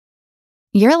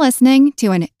You're listening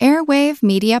to an Airwave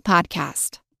Media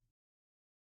Podcast.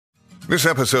 This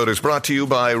episode is brought to you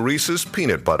by Reese's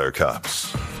Peanut Butter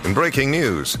Cups. In breaking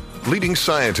news, leading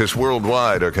scientists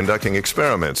worldwide are conducting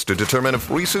experiments to determine if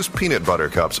Reese's Peanut Butter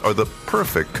Cups are the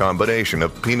perfect combination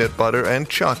of peanut butter and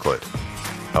chocolate.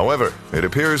 However, it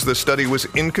appears the study was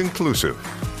inconclusive,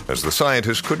 as the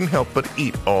scientists couldn't help but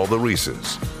eat all the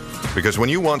Reese's. Because when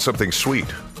you want something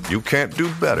sweet, you can't do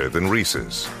better than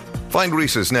Reese's. Find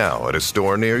Reese's now at a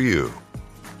store near you.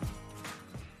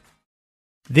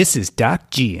 This is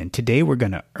Doc G, and today we're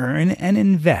going to earn and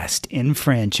invest in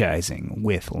franchising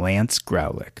with Lance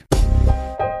Graulich.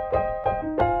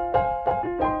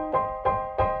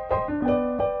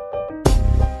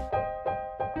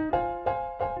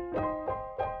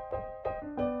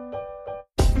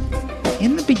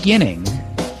 In the beginning,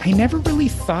 I never really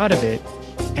thought of it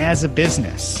as a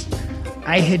business.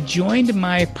 I had joined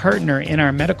my partner in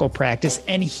our medical practice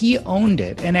and he owned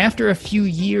it. And after a few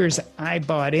years, I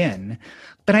bought in.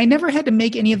 But I never had to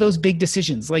make any of those big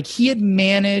decisions. Like, he had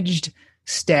managed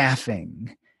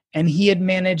staffing and he had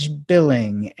managed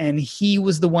billing, and he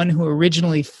was the one who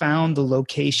originally found the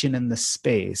location and the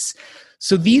space.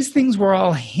 So these things were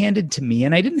all handed to me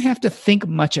and I didn't have to think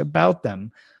much about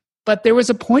them. But there was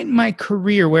a point in my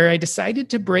career where I decided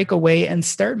to break away and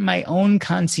start my own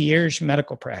concierge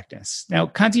medical practice. Now,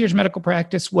 concierge medical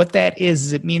practice, what that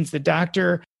is it means the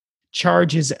doctor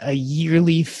charges a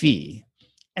yearly fee.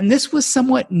 And this was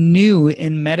somewhat new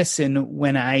in medicine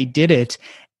when I did it.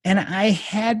 And I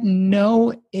had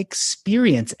no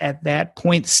experience at that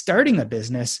point starting a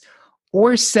business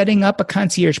or setting up a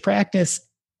concierge practice.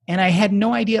 And I had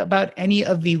no idea about any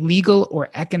of the legal or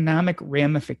economic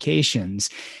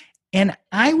ramifications. And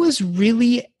I was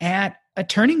really at a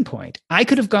turning point. I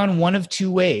could have gone one of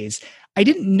two ways. I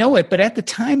didn't know it, but at the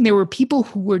time there were people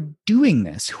who were doing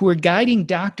this, who were guiding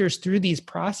doctors through these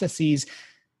processes.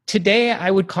 Today,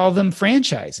 I would call them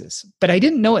franchises, but I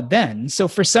didn't know it then. So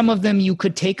for some of them, you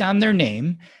could take on their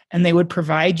name and they would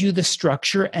provide you the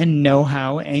structure and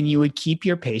know-how, and you would keep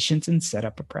your patients and set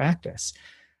up a practice.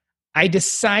 I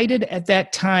decided at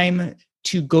that time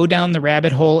to go down the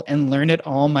rabbit hole and learn it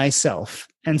all myself.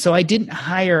 And so I didn't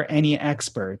hire any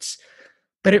experts,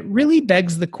 but it really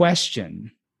begs the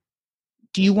question,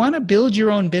 do you want to build your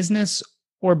own business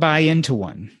or buy into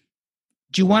one?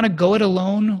 Do you want to go it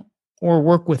alone or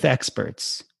work with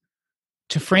experts?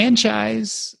 To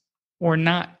franchise or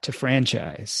not to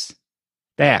franchise?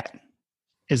 That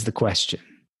is the question.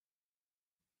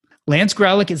 Lance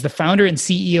Graulich is the founder and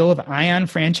CEO of Ion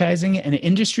Franchising, an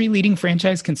industry-leading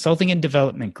franchise consulting and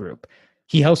development group.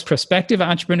 He helps prospective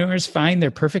entrepreneurs find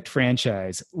their perfect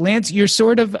franchise. Lance, you're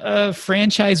sort of a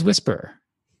franchise whisperer.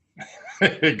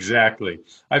 Exactly.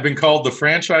 I've been called the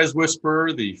franchise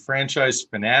whisperer, the franchise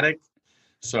fanatic.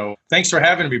 So thanks for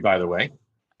having me, by the way.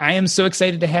 I am so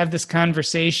excited to have this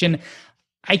conversation.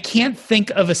 I can't think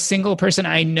of a single person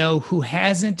I know who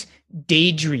hasn't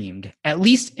daydreamed, at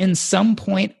least in some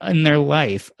point in their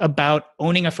life, about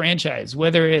owning a franchise,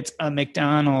 whether it's a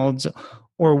McDonald's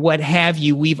or what have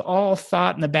you. We've all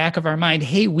thought in the back of our mind,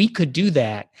 hey, we could do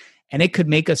that and it could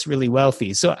make us really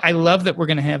wealthy. So I love that we're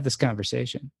going to have this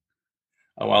conversation.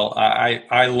 Well,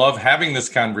 I love having this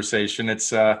conversation.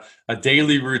 It's a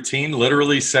daily routine,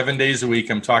 literally 7 days a week.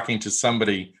 I'm talking to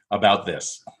somebody about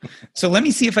this. So let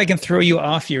me see if I can throw you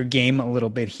off your game a little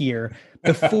bit here.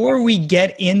 Before we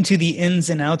get into the ins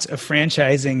and outs of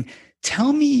franchising,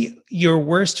 tell me your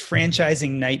worst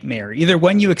franchising nightmare, either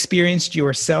one you experienced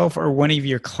yourself or one of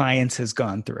your clients has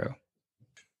gone through.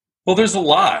 Well, there's a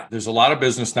lot. There's a lot of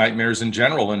business nightmares in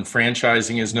general, and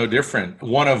franchising is no different.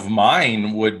 One of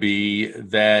mine would be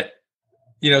that,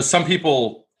 some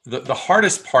people, the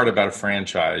hardest part about a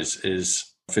franchise is,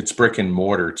 if it's brick and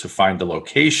mortar, to find a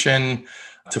location,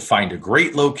 to find a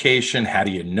great location. How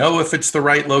do you know if it's the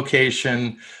right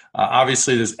location?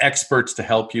 Obviously, there's experts to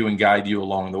help you and guide you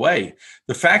along the way.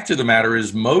 The fact of the matter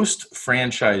is most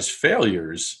franchise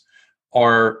failures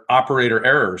are operator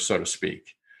error, so to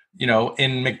speak.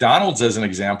 In McDonald's, as an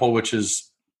example, which is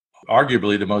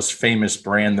arguably the most famous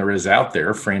brand there is out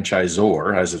there,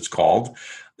 franchisor, as it's called,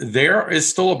 there is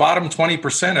still a bottom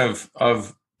 20%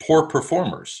 of poor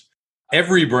performers.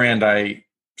 Every brand, I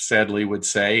sadly would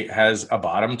say, has a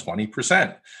bottom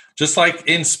 20%. Just like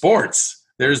in sports,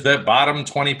 there's that bottom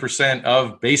 20%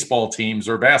 of baseball teams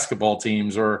or basketball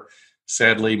teams, or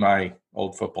sadly, my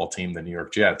old football team, the New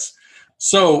York Jets.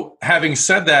 So having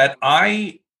said that,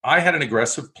 I had an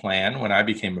aggressive plan when I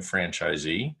became a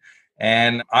franchisee,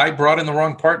 and I brought in the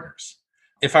wrong partners.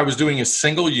 If I was doing a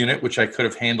single unit, which I could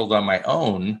have handled on my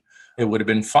own, it would have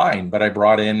been fine. But I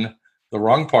brought in the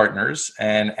wrong partners.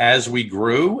 And as we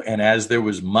grew and as there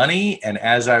was money and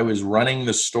as I was running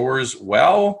the stores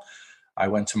well, I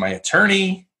went to my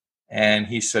attorney and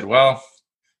he said, well,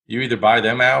 you either buy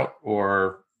them out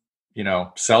or,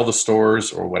 sell the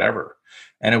stores or whatever.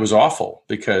 And it was awful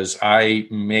because I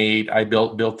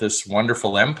built this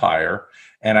wonderful empire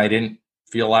and I didn't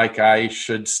feel like I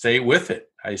should stay with it.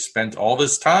 I spent all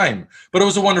this time, but it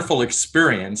was a wonderful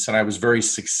experience and I was very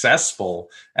successful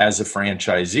as a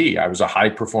franchisee. I was a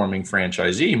high-performing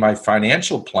franchisee. My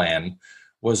financial plan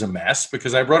was a mess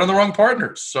because I brought in the wrong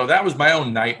partners. So that was my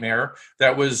own nightmare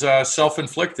that was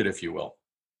self-inflicted, if you will.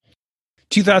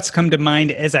 Two thoughts come to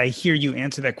mind as I hear you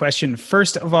answer that question.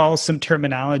 First of all, some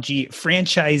terminology.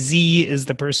 Franchisee is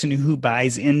the person who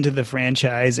buys into the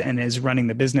franchise and is running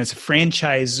the business.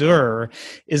 Franchisor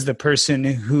is the person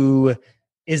who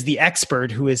is the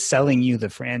expert who is selling you the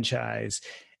franchise.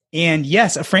 And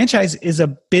yes, a franchise is a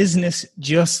business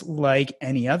just like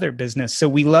any other business. So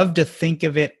we love to think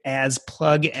of it as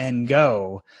plug and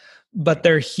go. But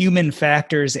they're human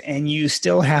factors, and you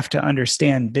still have to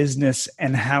understand business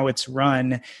and how it's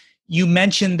run. You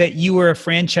mentioned that you were a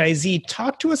franchisee.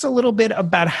 Talk to us a little bit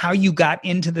about how you got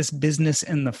into this business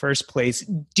in the first place.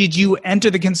 Did you enter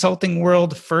the consulting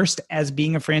world first as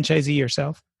being a franchisee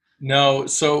yourself? No.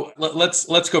 So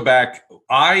let's go back.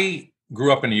 I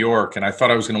grew up in New York, and I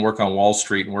thought I was going to work on Wall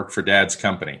Street and work for Dad's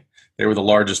company. They were the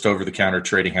largest over-the-counter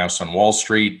trading house on Wall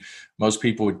Street. Most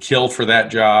people would kill for that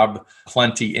job,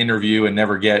 plenty interview and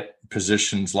never get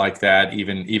positions like that,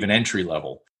 even entry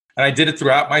level. And I did it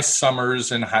throughout my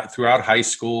summers and throughout high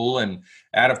school and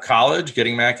out of college,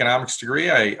 getting my economics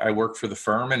degree. I worked for the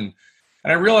firm and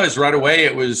I realized right away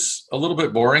it was a little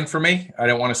bit boring for me. I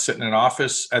didn't want to sit in an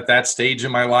office at that stage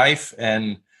in my life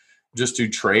and just do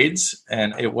trades.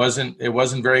 And it wasn't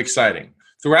very exciting.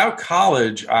 Throughout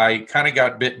college, I kind of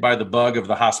got bit by the bug of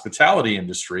the hospitality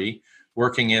industry,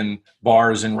 working in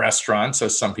bars and restaurants,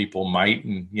 as some people might,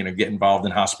 and get involved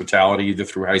in hospitality either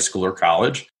through high school or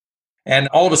college. And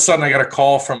all of a sudden, I got a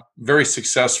call from very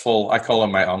successful, I call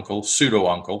him my uncle,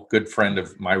 pseudo-uncle, good friend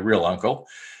of my real uncle,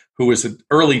 who was an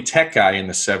early tech guy in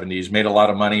the 70s, made a lot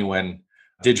of money when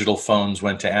digital phones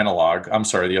went to analog. I'm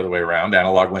sorry, the other way around.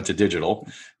 Analog went to digital.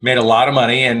 Made a lot of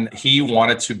money, and he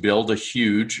wanted to build a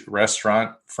huge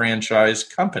restaurant franchise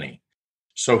company.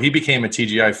 So he became a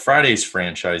TGI Fridays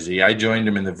franchisee. I joined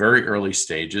him in the very early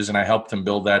stages, and I helped him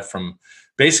build that from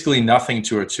basically nothing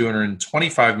to a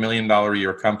 $225 million a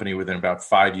year company within about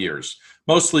 5 years,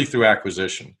 mostly through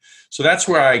acquisition. So that's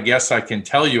where I guess I can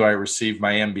tell you I received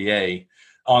my MBA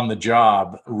on the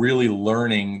job, really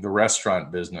learning the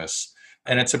restaurant business.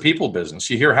 And it's a people business.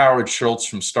 You hear Howard Schultz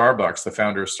from Starbucks, the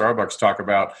founder of Starbucks, talk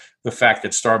about the fact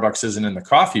that Starbucks isn't in the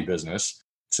coffee business.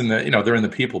 It's in the, they're in the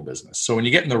people business. So when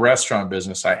you get in the restaurant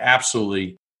business, I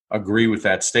absolutely agree with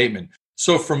that statement.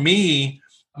 So for me,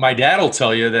 my dad will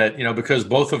tell you that, because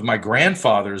both of my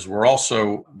grandfathers were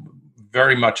also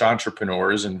very much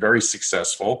entrepreneurs and very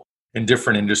successful in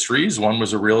different industries. One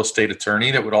was a real estate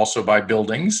attorney that would also buy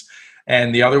buildings.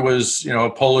 And the other was, a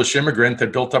Polish immigrant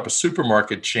that built up a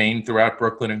supermarket chain throughout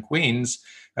Brooklyn and Queens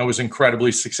and was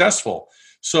incredibly successful.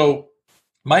 So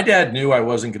my dad knew I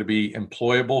wasn't going to be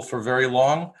employable for very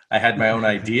long. I had my own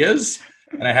ideas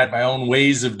and I had my own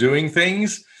ways of doing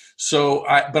things.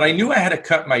 But I knew I had to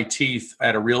cut my teeth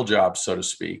at a real job, so to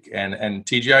speak. And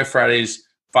TGI Fridays,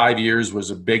 5 years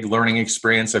was a big learning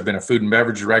experience. I've been a food and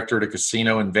beverage director at a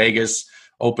casino in Vegas,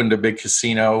 opened a big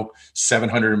casino,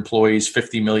 700 employees,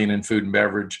 50 million in food and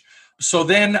beverage. So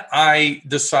then I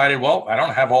decided, well, I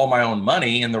don't have all my own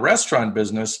money, and the restaurant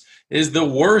business is the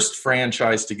worst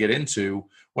franchise to get into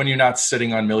when you're not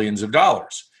sitting on millions of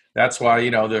dollars. That's why,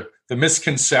 the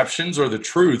misconceptions or the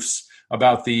truths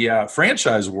about the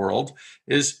franchise world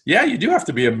is, you do have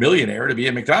to be a millionaire to be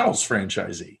a McDonald's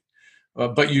franchisee.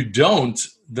 But you don't.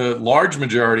 The large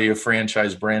majority of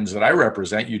franchise brands that I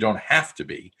represent, you don't have to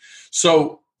be.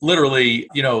 So literally,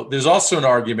 there's also an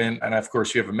argument, and of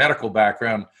course you have a medical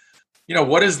background,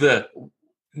 what is the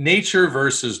nature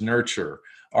versus nurture?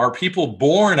 Are people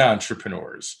born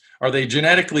entrepreneurs? Are they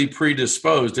genetically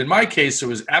predisposed? In my case, it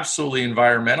was absolutely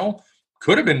environmental,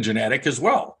 could have been genetic as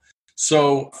well.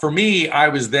 So for me, I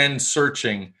was then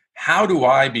searching, how do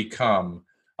I become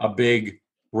a big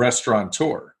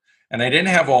restaurateur? And I didn't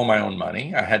have all my own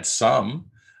money. I had some,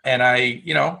 and I,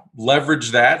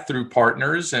 leveraged that through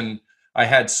partners, and I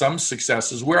had some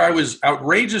successes. Where I was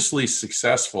outrageously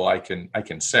successful, I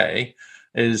can say,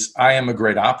 is I am a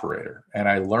great operator. And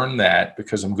I learned that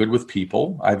because I'm good with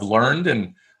people. I've learned,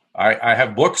 and I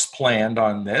have books planned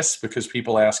on this because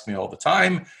people ask me all the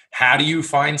time, how do you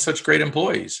find such great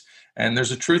employees? And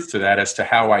there's a truth to that as to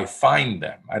how I find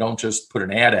them. I don't just put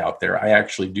an ad out there. I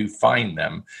actually do find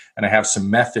them, and I have some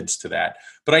methods to that.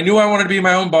 But I knew I wanted to be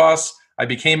my own boss. I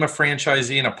became a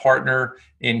franchisee and a partner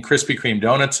in Krispy Kreme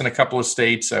Donuts in a couple of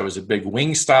states. I was a big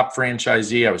Wingstop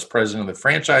franchisee. I was president of the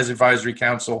Franchise Advisory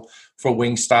Council for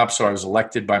Wingstop, so I was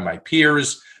elected by my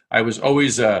peers. I was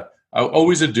always a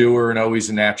doer and always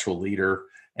a natural leader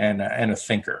and a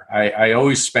thinker. I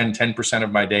always spend 10%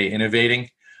 of my day innovating.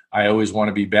 I always want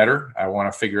to be better. I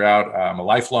want to figure out. I'm a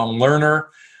lifelong learner.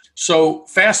 So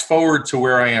fast forward to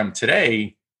where I am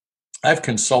today, I've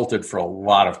consulted for a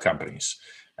lot of companies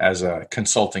as a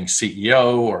consulting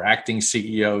CEO or acting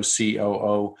CEO,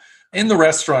 COO in the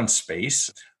restaurant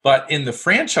space. But in the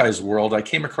franchise world, I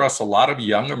came across a lot of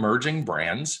young emerging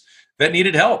brands that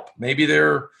needed help. Maybe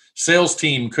their sales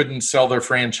team couldn't sell their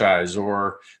franchise,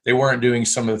 or they weren't doing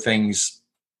some of the things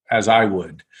as I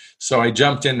would. So I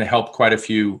jumped in to help quite a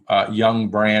few young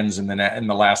brands in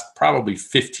the last probably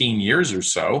 15 years or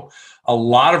so. A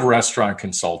lot of restaurant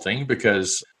consulting,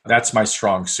 because that's my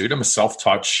strong suit. I'm a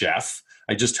self-taught chef.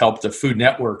 I just helped a Food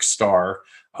Network star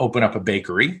open up a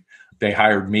bakery. They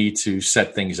hired me to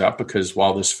set things up because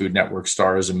while this Food Network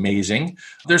star is amazing,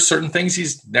 there's certain things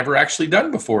he's never actually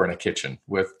done before in a kitchen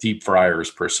with deep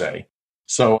fryers per se.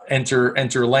 So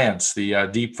enter Lance, the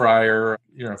deep fryer,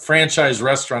 franchise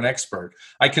restaurant expert.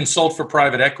 I consult for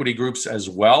private equity groups as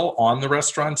well on the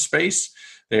restaurant space.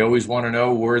 They always want to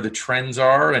know where the trends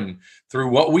are, and through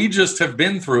what we just have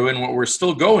been through and what we're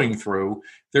still going through,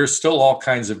 there's still all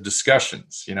kinds of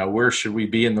discussions. Where should we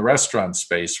be in the restaurant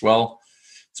space? Well,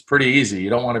 it's pretty easy. You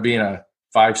don't want to be in a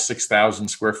 5,000-6,000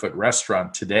 square foot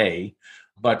restaurant today,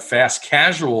 but fast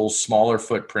casual, smaller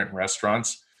footprint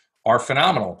restaurants are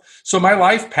phenomenal. So my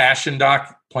life passion,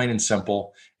 Doc, plain and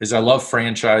simple, is I love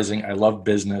franchising. I love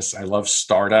business. I love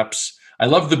startups. I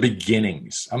love the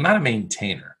beginnings. I'm not a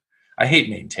maintainer. I hate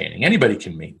maintaining. Anybody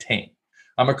can maintain.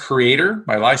 I'm a creator.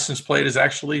 My license plate is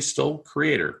actually still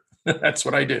creator. That's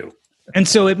what I do. And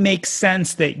so it makes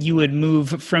sense that you would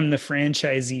move from the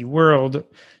franchisee world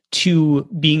to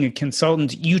being a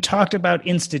consultant. You talked about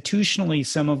institutionally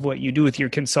some of what you do with your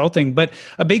consulting, but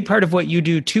a big part of what you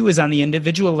do too is on the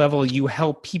individual level, you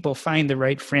help people find the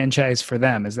right franchise for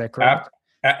them. Is that correct?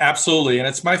 Absolutely. And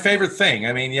it's my favorite thing.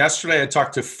 I mean, yesterday I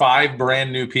talked to 5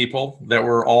 brand new people that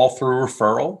were all through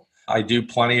referral. I do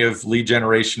plenty of lead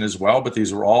generation as well, but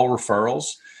these were all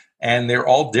referrals. And they're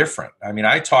all different. I mean,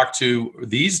 I talk to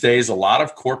these days a lot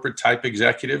of corporate type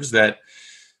executives that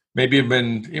maybe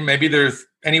they're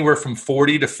anywhere from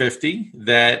 40 to 50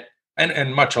 that,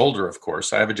 and much older, of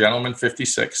course. I have a gentleman,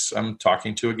 56, I'm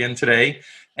talking to again today.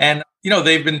 And,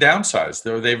 they've been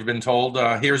downsized. They've been told,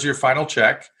 here's your final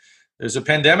check. There's a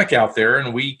pandemic out there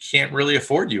and we can't really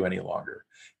afford you any longer.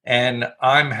 And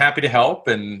I'm happy to help.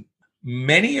 And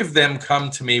many of them come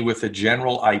to me with a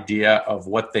general idea of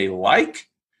what they like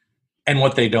and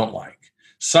what they don't like.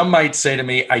 Some might say to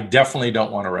me, I definitely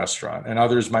don't want a restaurant. And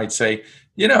others might say,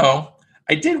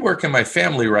 I did work in my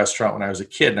family restaurant when I was a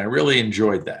kid and I really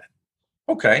enjoyed that.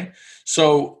 Okay.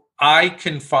 So I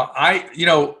can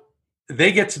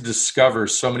they get to discover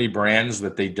so many brands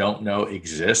that they don't know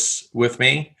exists with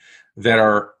me that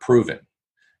are proven.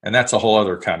 And that's a whole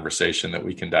other conversation that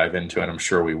we can dive into, and I'm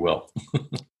sure we will.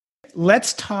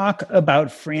 Let's talk about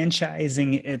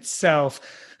franchising itself.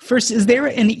 First, is there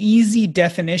an easy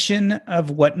definition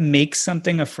of what makes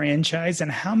something a franchise,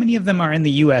 and how many of them are in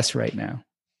the U.S. right now?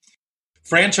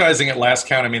 Franchising at last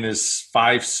count, is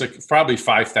probably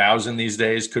 5,000 these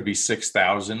days. Could be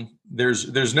 6,000.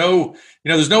 There's no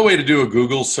way to do a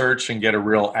Google search and get a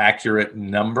real accurate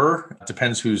number. It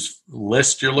depends whose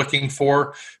list you're looking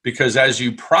for, because as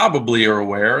you probably are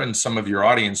aware, and some of your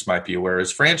audience might be aware,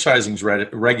 is franchising is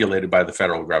regulated by the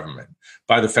federal government,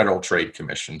 by the Federal Trade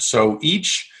Commission. So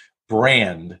each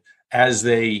brand, as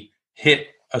they hit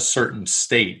a certain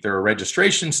state, there are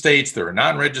registration states, there are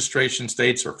non-registration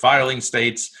states or filing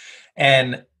states.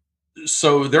 And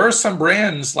so there are some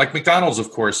brands like McDonald's,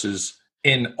 of course, is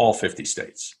in all 50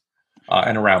 states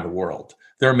and around the world.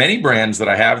 There are many brands that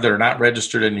I have that are not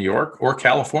registered in New York or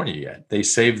California yet. They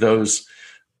save those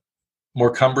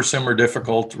more cumbersome or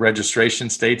difficult registration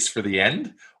states for the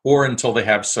end, or until they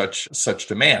have such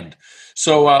demand.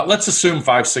 So let's assume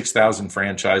 5,000-6,000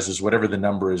 franchises, whatever the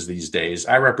number is these days.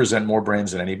 I represent more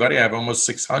brands than anybody. I have almost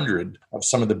 600 of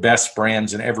some of the best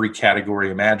brands in every category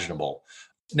imaginable.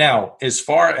 Now, as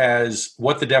far as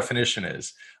what the definition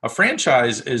is, a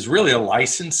franchise is really a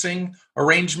licensing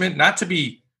arrangement, not to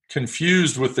be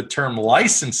confused with the term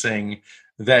licensing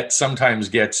that sometimes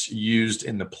gets used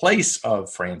in the place of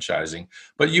franchising,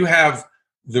 but you have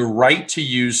the right to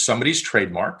use somebody's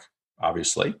trademark,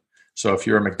 obviously. So if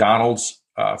you're a McDonald's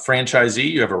franchisee,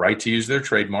 you have a right to use their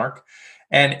trademark.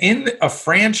 And in a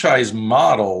franchise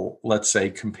model, let's say,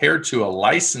 compared to a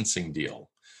licensing deal,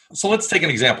 so let's take an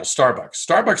example, Starbucks.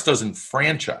 Starbucks doesn't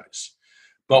franchise,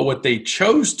 but what they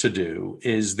chose to do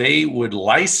is they would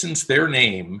license their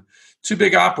name to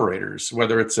big operators,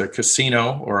 whether it's a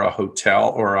casino or a hotel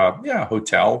or a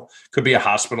hotel, could be a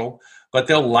hospital, but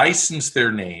they'll license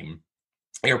their name,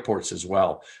 airports as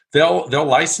well. They'll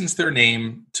license their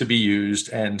name to be used,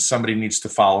 and somebody needs to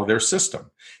follow their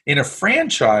system. In a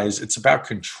franchise, it's about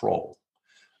control.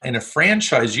 In a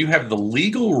franchise, you have the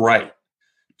legal right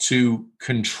to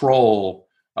control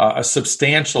a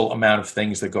substantial amount of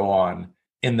things that go on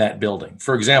in that building.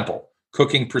 For example,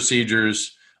 cooking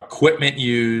procedures, equipment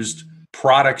used,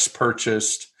 products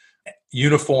purchased,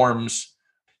 uniforms.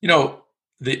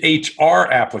 The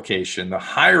HR application, the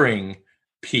hiring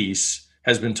piece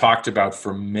has been talked about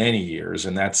for many years.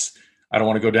 And I don't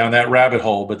want to go down that rabbit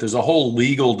hole, but there's a whole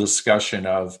legal discussion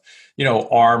of,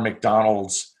 are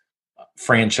McDonald's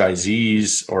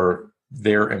franchisees or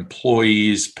their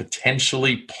employees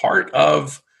potentially part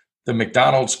of the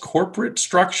McDonald's corporate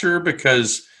structure,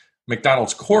 because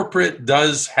McDonald's corporate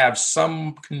does have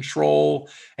some control,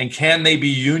 and can they be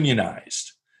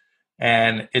unionized?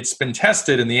 And it's been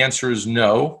tested, and the answer is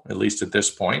no, at least at this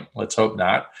point. Let's hope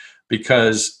not,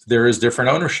 because there is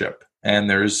different ownership, and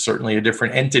there is certainly a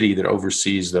different entity that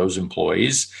oversees those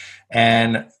employees.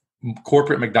 And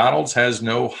corporate McDonald's has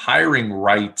no hiring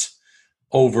right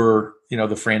over, the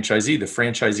franchisee. The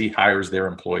franchisee hires their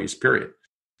employees, period.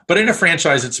 But in a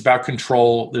franchise, it's about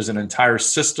control. There's an entire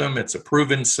system. It's a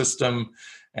proven system.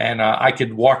 And I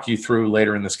could walk you through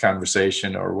later in this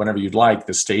conversation, or whenever you'd like,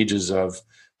 the stages of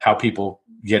how people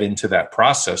get into that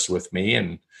process with me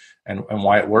and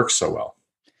why it works so well.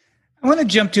 I want to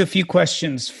jump to a few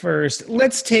questions first.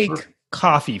 Let's take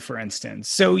coffee, for instance.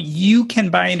 So you can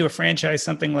buy into a franchise,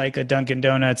 something like a Dunkin'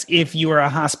 Donuts. If you are a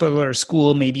hospital or a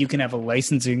school, maybe you can have a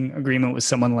licensing agreement with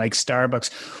someone like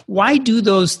Starbucks. Why do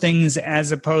those things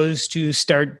as opposed to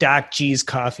start Doc G's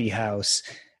Coffee House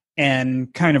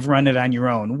and kind of run it on your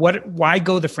own? Why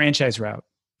go the franchise route?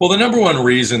 Well, the number one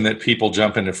reason that people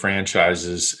jump into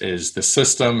franchises is the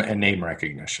system and name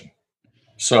recognition.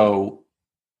 So,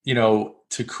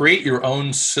 to create your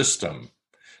own system.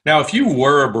 Now, if you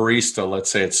were a barista, let's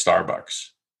say at Starbucks,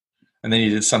 and then you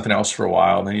did something else for a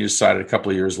while, and then you decided a couple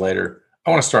of years later,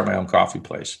 I want to start my own coffee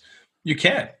place. You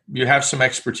can. You have some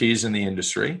expertise in the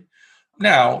industry.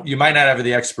 Now, you might not have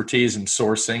the expertise in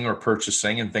sourcing or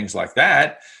purchasing and things like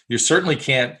that. You certainly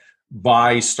can't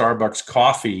buy Starbucks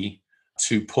coffee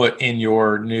to put in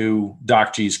your new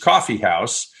Doc G's Coffee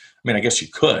House. I mean, I guess you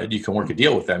could. You can work a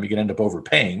deal with them. You can end up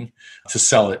overpaying to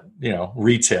sell it,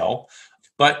 retail.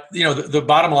 But, the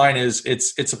bottom line is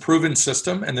it's a proven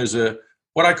system, and there's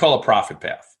what I call a profit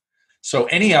path. So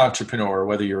any entrepreneur,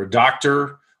 whether you're a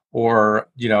doctor or,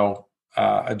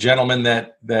 a gentleman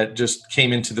that just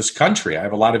came into this country, I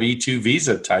have a lot of E2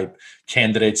 visa type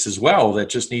candidates as well that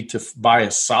just need to buy a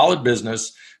solid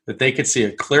business that they could see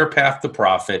a clear path to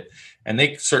profit, and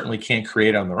they certainly can't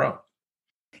create on their own.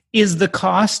 Is the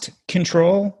cost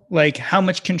control? Like, how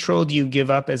much control do you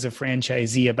give up as a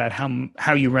franchisee about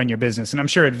how you run your business? And I'm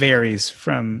sure it varies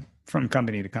from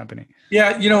company to company.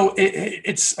 Yeah,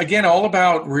 it's, again, all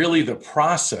about really the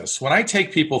process. When I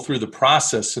take people through the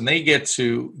process and they get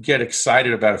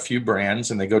excited about a few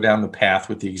brands, and they go down the path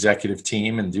with the executive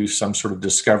team and do some sort of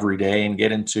discovery day and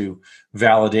get into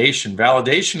validation.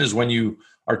 Validation is when you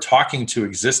are talking to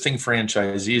existing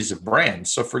franchisees of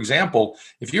brands. So, for example,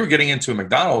 if you're getting into a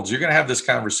McDonald's, you're going to have this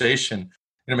conversation.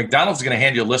 McDonald's is going to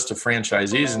hand you a list of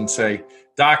franchisees and say,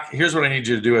 Doc, here's what I need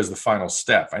you to do as the final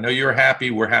step. I know you're happy.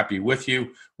 We're happy with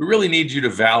you. We really need you to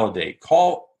validate.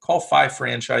 Call 5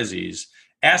 franchisees.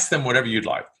 Ask them whatever you'd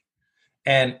like.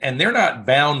 And they're not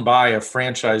bound by a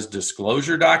franchise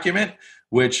disclosure document,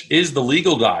 which is the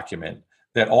legal document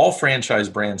that all franchise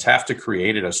brands have to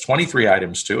create. It has 23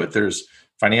 items to it. There's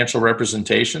financial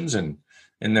representations, and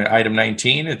in the item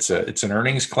 19, it's an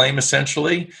earnings claim,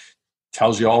 essentially.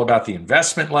 Tells you all about the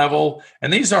investment level.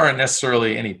 And these aren't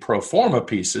necessarily any pro forma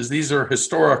pieces. These are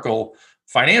historical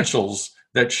financials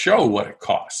that show what it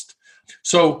cost.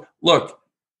 So look,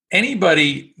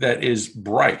 anybody that is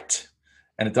bright,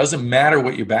 and it doesn't matter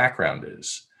what your background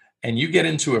is, and you get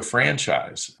into a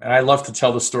franchise, and I love to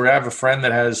tell the story. I have a friend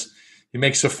that he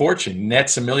makes a fortune,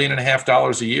 nets $1.5 million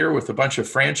a year with a bunch of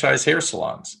franchise hair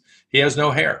salons. He has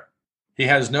no hair. He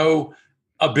has no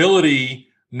ability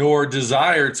nor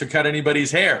desire to cut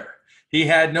anybody's hair. He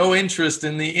had no interest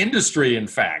in the industry, in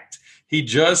fact. He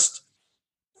just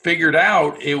figured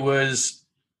out it was,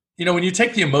 when you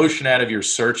take the emotion out of your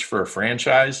search for a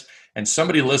franchise, and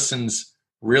somebody listens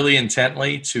really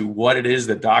intently to what it is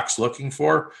that Doc's looking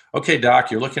for. Okay,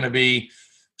 Doc, you're looking to be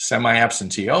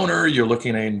semi-absentee owner. You're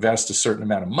looking to invest a certain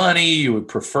amount of money. You would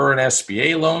prefer an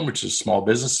SBA loan, which is Small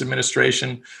Business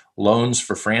Administration, loans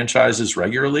for franchises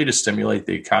regularly to stimulate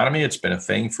the economy. It's been a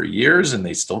thing for years, and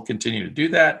they still continue to do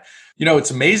that.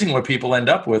 It's amazing what people end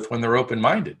up with when they're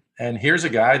open-minded. And here's a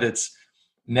guy that's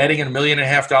netting $1.5 million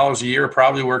a year,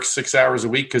 probably works 6 hours a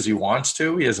week because he wants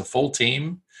to. He has a full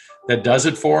team that does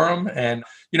it for him. And,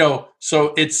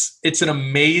 so it's an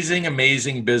amazing,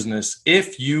 amazing business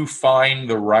if you find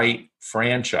the right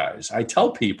franchise. I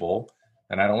tell people,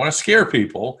 and I don't want to scare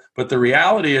people, but the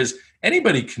reality is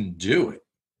anybody can do it.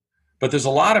 But there's a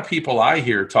lot of people I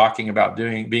hear talking about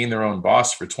being their own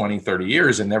boss for 20, 30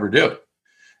 years and never do it.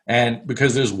 And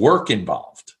because there's work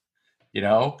involved,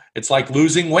 it's like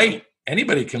losing weight.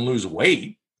 Anybody can lose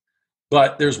weight,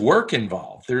 but there's work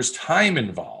involved. There's time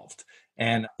involved.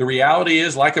 And the reality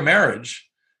is, like a marriage,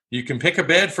 you can pick a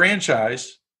bad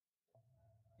franchise.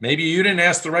 Maybe you didn't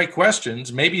ask the right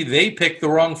questions. Maybe they picked the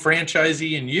wrong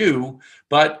franchisee in you,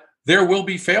 but there will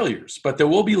be failures. But there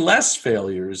will be less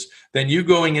failures than you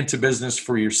going into business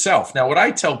for yourself. Now, what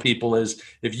I tell people is,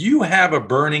 if you have a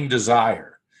burning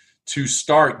desire to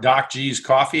start Doc G's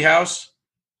Coffee House,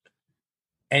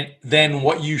 and then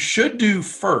what you should do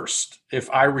first, if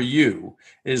I were you,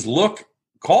 is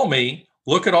call me,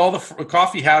 look at all the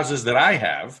coffee houses that I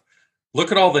have,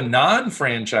 look at all the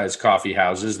non-franchise coffee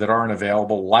houses that aren't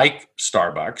available, like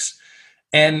Starbucks,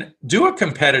 and do a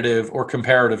competitive or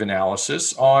comparative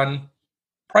analysis on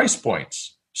price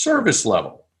points, service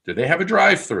level. Do they have a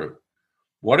drive-through?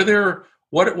 What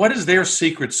is their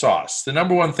secret sauce? The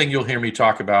number one thing you'll hear me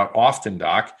talk about often,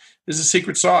 Doc, is the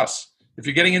secret sauce. If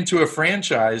you're getting into a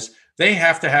franchise, they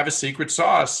have to have a secret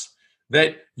sauce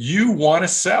that you want to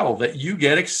sell, that you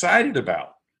get excited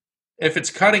about. If it's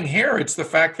cutting hair, it's the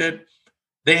fact that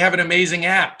they have an amazing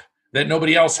app that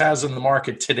nobody else has in the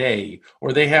market today,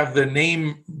 or they have the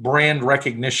name brand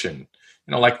recognition,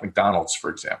 like McDonald's, for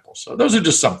example. So those are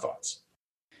just some thoughts.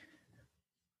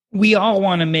 We all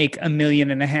want to make $1.5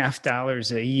 million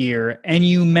a year. And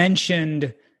you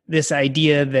mentioned this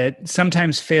idea that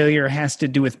sometimes failure has to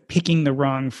do with picking the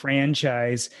wrong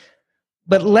franchise.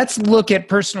 But let's look at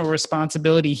personal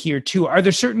responsibility here too. Are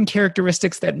there certain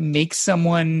characteristics that make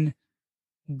someone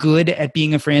good at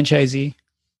being a franchisee?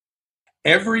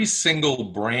 Every single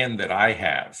brand that I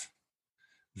have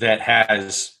that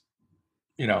has,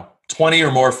 20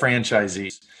 or more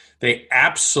franchisees, they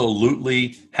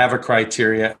absolutely have a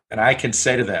criteria. And I can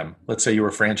say to them, let's say you're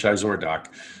a franchisor,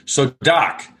 Doc. So,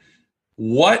 Doc,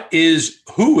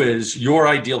 who is your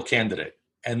ideal candidate?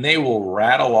 And they will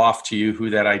rattle off to you who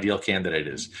that ideal candidate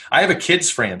is. I have a kids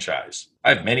franchise.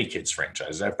 I have many kids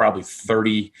franchises. I have probably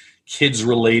 30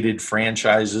 kids-related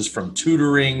franchises, from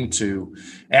tutoring to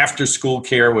after-school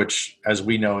care, which, as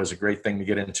we know, is a great thing to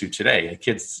get into today.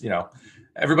 Kids,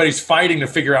 everybody's fighting to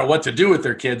figure out what to do with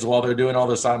their kids while they're doing all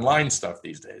this online stuff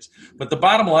these days. But the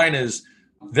bottom line is,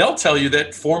 they'll tell you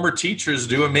that former teachers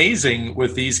do amazing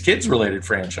with these kids-related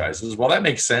franchises. Well, that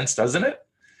makes sense, doesn't it?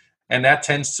 And that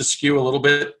tends to skew a little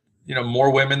bit, more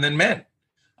women than men.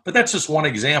 But that's just one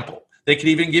example. They could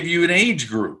even give you an age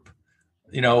group.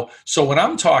 So when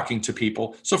I'm talking to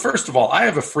people, so first of all, I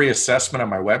have a free assessment on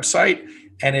my website,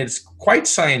 and it's quite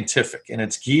scientific, and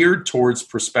it's geared towards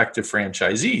prospective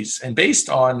franchisees. And based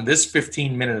on this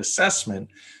 15-minute assessment,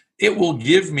 it will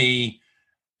give me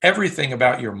everything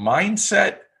about your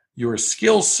mindset, your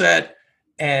skill set,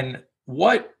 and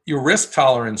what your risk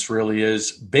tolerance really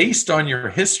is based on your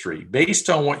history, based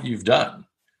on what you've done.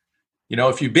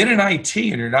 If you've been in IT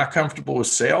and you're not comfortable with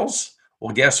sales,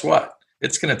 well, guess what?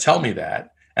 It's going to tell me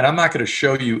that. And I'm not going to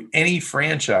show you any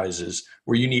franchises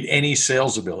where you need any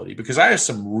sales ability, because I have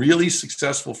some really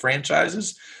successful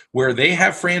franchises where they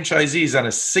have franchisees on a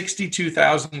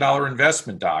 $62,000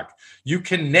 investment, Doc. You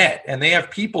can net, and they have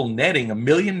people netting $1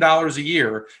 million a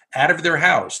year out of their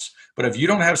house. But if you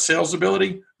don't have sales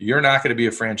ability, you're not going to be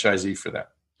a franchisee for them.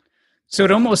 So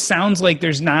it almost sounds like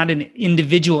there's not an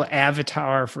individual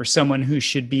avatar for someone who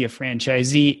should be a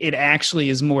franchisee. It actually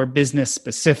is more business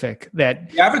specific, that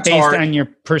based on your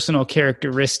personal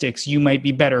characteristics, you might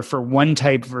be better for one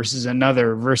type versus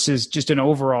another, versus just an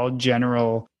overall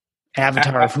general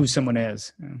avatar of who someone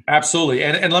is. Absolutely.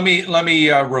 And let me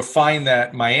refine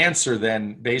my answer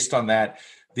then based on that.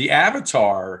 The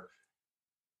avatar,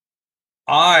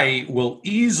 I will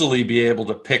easily be able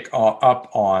to pick up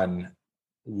on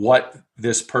what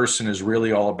this person is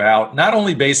really all about, not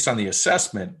only based on the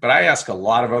assessment, but I ask a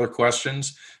lot of other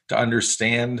questions to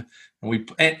understand. And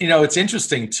it's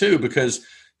interesting too, because,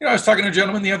 I was talking to a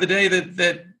gentleman the other day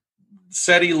that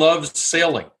said he loves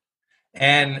sailing,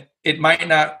 and it might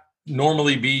not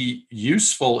normally be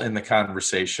useful in the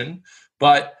conversation,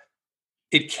 but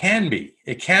it can be.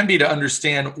 It can be to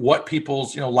understand what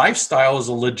people's, lifestyle is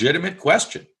a legitimate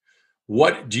question.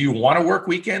 What do you want to work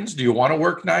weekends? Do you want to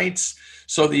work nights?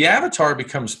 So the avatar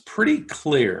becomes pretty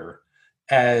clear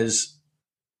as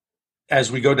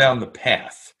we go down the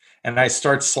path, and I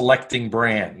start selecting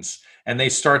brands, and they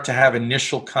start to have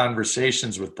initial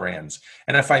conversations with brands.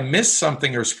 And if I miss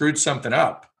something or screwed something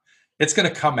up, it's going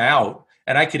to come out,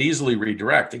 and I could easily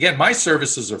redirect. Again, my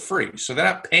services are free, so they're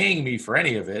not paying me for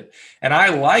any of it. And I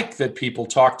like that people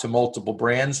talk to multiple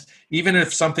brands, even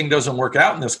if something doesn't work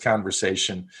out in this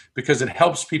conversation, because it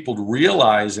helps people to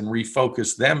realize and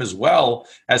refocus them as well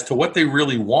as to what they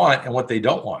really want and what they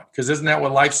don't want. Because isn't that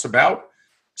what life's about?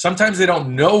 Sometimes they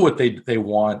don't know what they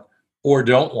want or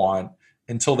don't want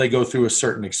until they go through a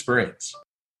certain experience.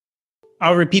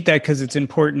 I'll repeat that because it's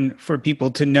important for people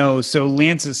to know. So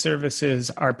Lance's services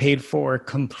are paid for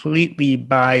completely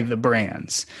by the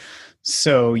brands.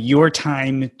 So your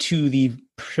time to the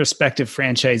prospective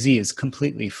franchisee is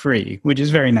completely free, which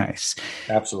is very nice.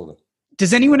 Absolutely.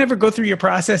 Does anyone ever go through your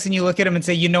process and you look at them and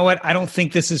say, you know what, I don't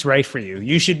think this is right for you.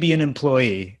 You should be an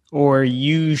employee, or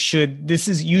you should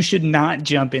not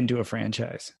jump into a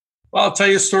franchise? Well, I'll tell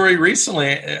you a story recently.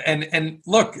 And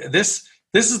look, this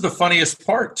is the funniest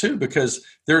part too, because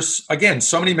there's, again,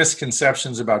 so many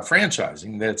misconceptions about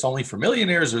franchising, that it's only for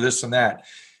millionaires or this and that.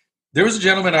 There was a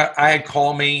gentleman I had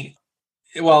call me.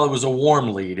 Well, it was a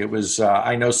warm lead. It was,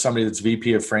 I know somebody that's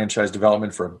VP of franchise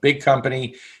development for a big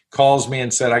company, calls me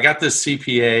and said, I got this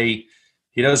CPA.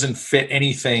 He doesn't fit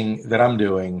anything that I'm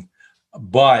doing,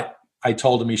 but I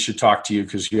told him he should talk to you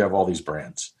because you have all these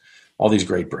brands, all these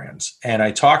great brands. And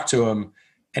I talked to him,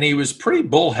 and he was pretty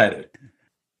bullheaded.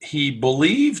 He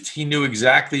believed he knew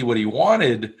exactly what he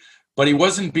wanted, but he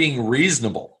wasn't being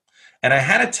reasonable. And I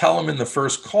had to tell him in the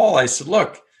first call, I said,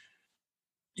 look,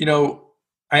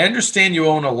 I understand you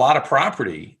own a lot of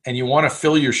property and you want to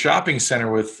fill your shopping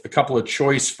center with a couple of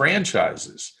choice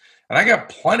franchises. And I got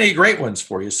plenty of great ones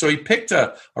for you. So he picked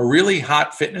a really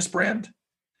hot fitness brand.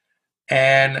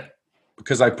 And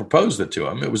because I proposed it to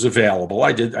him, it was available.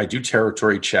 I do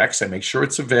territory checks. I make sure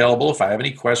it's available. If I have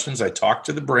any questions, I talk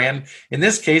to the brand. In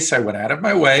this case, I went out of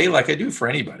my way, like I do for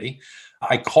anybody.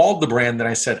 I called the brand and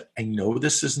I said, I know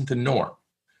this isn't the norm.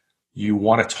 You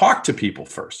want to talk to people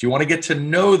first. You want to get to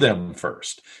know them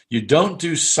first. You don't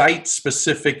do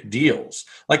site-specific deals.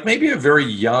 Like maybe a very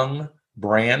young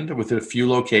brand with a few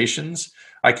locations.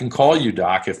 I can call you,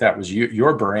 Doc, if that was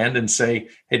your brand, and say,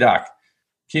 hey, Doc,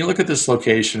 can you look at this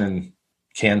location in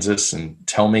Kansas and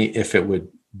tell me if it would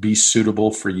be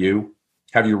suitable for you?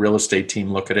 Have your real estate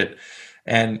team look at it.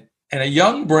 And a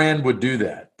young brand would do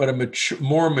that. But a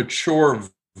more mature,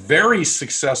 very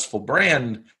successful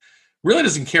brand really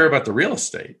doesn't care about the real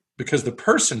estate, because the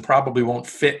person probably won't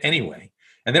fit anyway.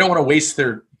 And they don't want to waste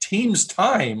their team's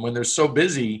time when they're so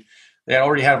busy. They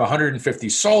already have 150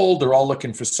 sold. They're all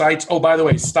looking for sites. Oh, by the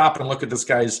way, stop and look at this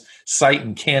guy's site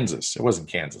in Kansas. It wasn't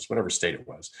Kansas, whatever state it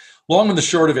was. Long and the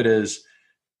short of it is,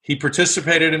 he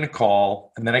participated in a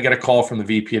call, and then I get a call from the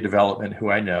VP of development who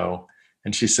I know,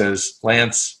 and she says,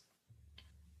 Lance,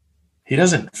 he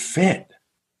doesn't fit.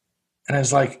 And I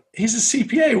was like, he's a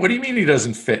CPA. What do you mean he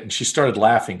doesn't fit? And she started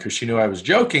laughing because she knew I was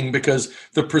joking, because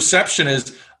the perception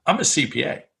is, I'm a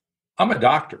CPA. I'm a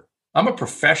doctor. I'm a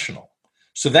professional.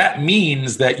 So that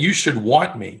means that you should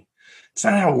want me. It's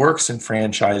not how it works in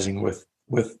franchising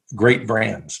with great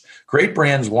brands. Great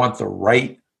brands want the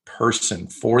right person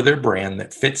for their brand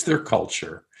that fits their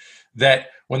culture, that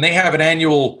when they have an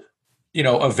annual,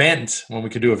 event, when we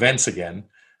could do events again,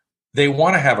 they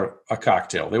want to have a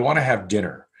cocktail. They want to have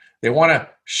dinner. They want to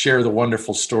share the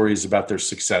wonderful stories about their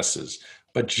successes.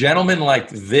 But gentlemen like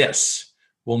this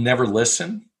will never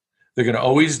listen. They're going to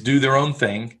always do their own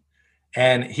thing.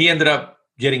 And he ended up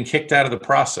getting kicked out of the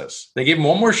process. They gave him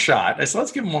one more shot. I said,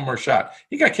 let's give him one more shot.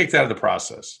 He got kicked out of the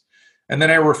process. And then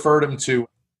I referred him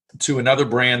to another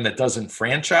brand that doesn't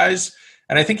franchise.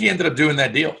 And I think he ended up doing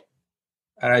that deal.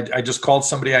 And I just called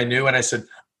somebody I knew and I said,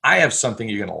 I have something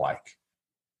you're going to like.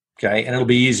 Okay. And it'll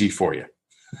be easy for you.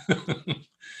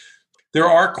 There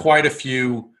are quite a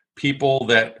few people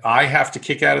that I have to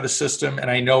kick out of the system and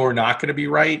I know are not going to be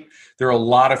right. There are a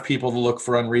lot of people that look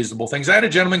for unreasonable things. I had a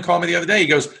gentleman call me the other day. He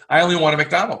goes, I only want a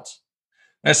McDonald's.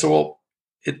 And I said, well,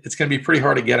 it's going to be pretty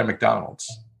hard to get a McDonald's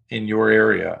in your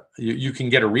area. You can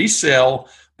get a resale,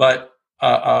 but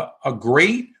a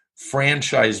great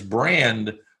franchise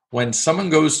brand, when someone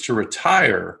goes to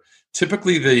retire,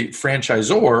 typically the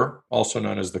franchisor, also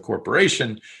known as the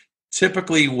corporation,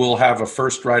 typically will have a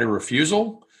first right of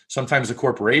refusal. Sometimes the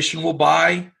corporation will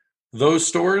buy those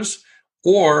stores,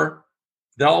 or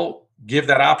they'll give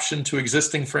that option to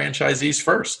existing franchisees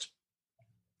first.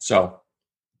 So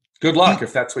good luck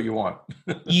if that's what you want.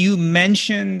 You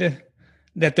mentioned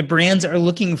that the brands are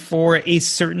looking for a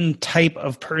certain type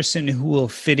of person who will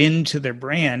fit into their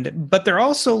brand, but they're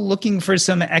also looking for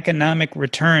some economic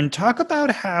return. Talk about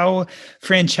how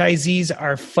franchisees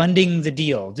are funding the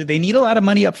deal. Do they need a lot of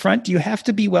money up front? Do you have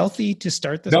to be wealthy to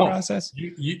start this process?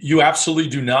 You absolutely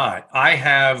do not.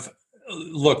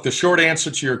 Look, the short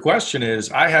answer to your question is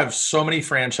I have so many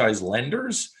franchise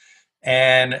lenders,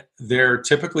 and they're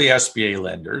typically SBA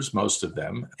lenders, most of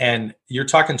them. And you're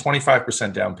talking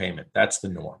 25% down payment. That's the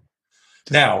norm.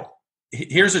 Now,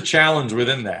 here's a challenge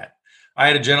within that. I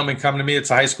had a gentleman come to me. It's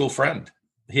a high school friend.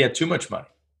 He had too much money.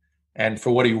 And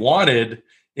for what he wanted,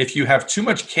 if you have too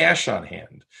much cash on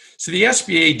hand. So the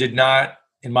SBA did not,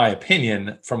 in my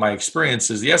opinion, from my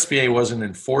experiences, the SBA wasn't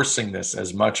enforcing this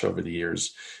as much over the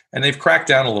years. And they've cracked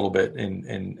down a little bit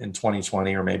in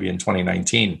 2020 or maybe in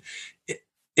 2019.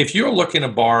 If you're looking to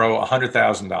borrow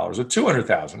 $100,000 or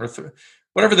 $200,000 or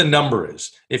whatever the number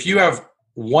is, if you have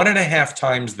 1.5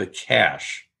 times the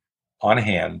cash on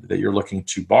hand that you're looking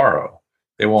to borrow,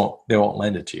 they won't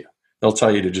lend it to you. They'll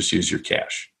tell you to just use your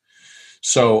cash.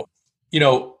 So,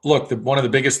 look, one of the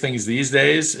biggest things these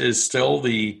days is still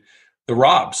the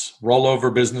ROBS,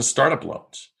 rollover business startup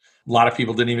loans. A lot of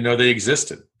people didn't even know they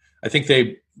existed. I think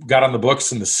they got on the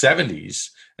books in the 70s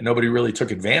and nobody really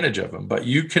took advantage of them. But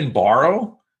you can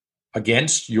borrow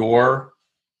against your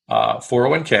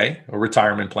 401k or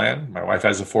retirement plan. My wife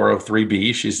has a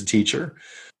 403b. She's a teacher.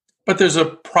 But there's a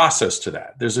process to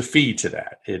that. There's a fee to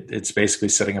that. It's basically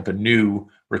setting up a new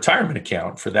retirement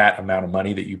account for that amount of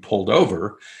money that you pulled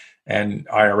over. And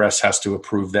IRS has to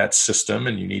approve that system,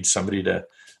 and you need somebody to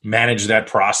manage that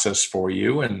process for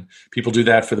you. And people do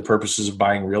that for the purposes of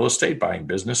buying real estate, buying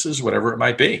businesses, whatever it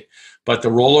might be. But the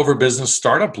rollover business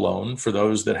startup loan for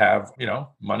those that have,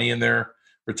 money in their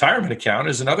retirement account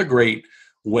is another great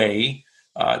way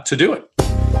to do it.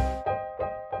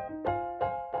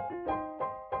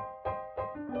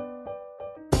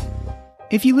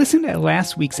 If you listened to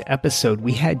last week's episode,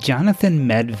 we had Jonathan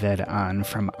Medved on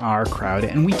from Our Crowd,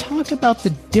 and we talked about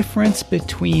the difference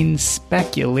between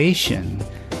speculation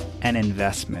and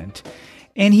investment.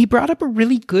 And he brought up a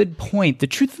really good point. The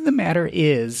truth of the matter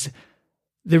is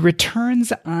the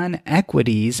returns on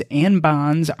equities and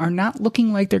bonds are not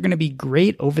looking like they're going to be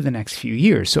great over the next few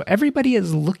years. So everybody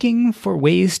is looking for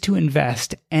ways to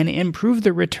invest and improve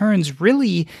the returns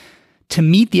really to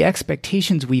meet the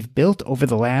expectations we've built over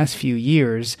the last few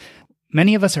years.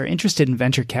 Many of us are interested in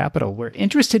venture capital. We're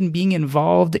interested in being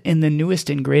involved in the newest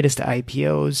and greatest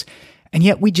IPOs, and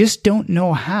yet we just don't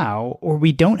know how, or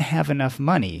we don't have enough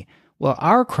money. Well,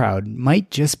 Our Crowd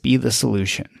might just be the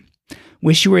solution.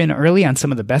 Wish you were in early on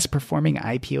some of the best performing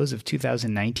IPOs of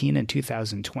 2019 and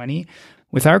 2020?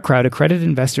 With Our Crowd, accredited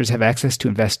investors have access to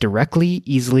invest directly,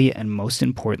 easily, and most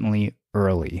importantly,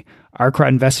 early. Our Crowd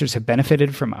investors have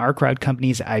benefited from Our Crowd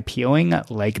companies IPOing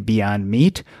like Beyond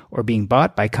Meat or being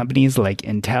bought by companies like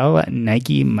Intel,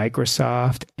 Nike,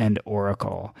 Microsoft, and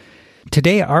Oracle.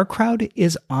 Today, Our Crowd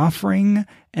is offering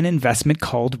an investment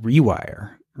called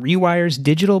Rewire. Rewire's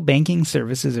digital banking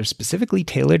services are specifically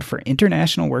tailored for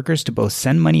international workers to both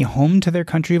send money home to their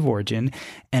country of origin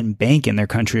and bank in their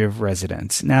country of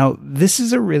residence. Now, this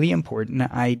is a really important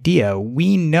idea.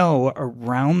 We know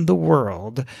around the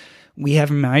world we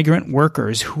have migrant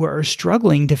workers who are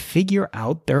struggling to figure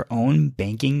out their own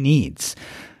banking needs.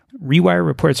 Rewire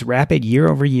reports rapid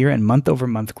year-over-year and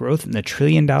month-over-month growth in the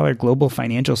trillion-dollar global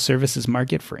financial services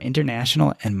market for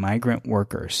international and migrant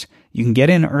workers. You can get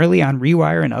in early on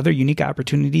Rewire and other unique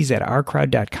opportunities at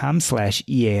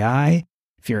ourcrowd.com/EAI.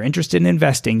 If you're interested in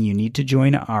investing, you need to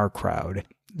join Our Crowd.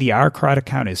 The Our Crowd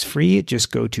account is free.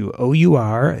 Just go to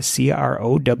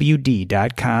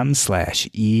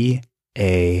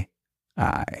ourcrowd.com/EAI.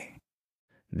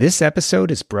 This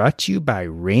episode is brought to you by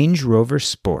Range Rover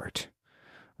Sport.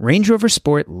 Range Rover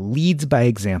Sport leads by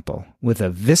example. With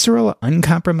a visceral,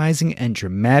 uncompromising, and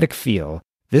dramatic feel,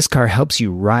 this car helps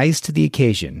you rise to the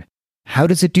occasion. How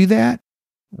does it do that?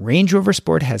 Range Rover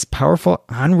Sport has powerful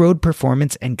on-road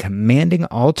performance and commanding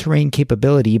all-terrain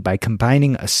capability by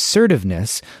combining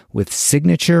assertiveness with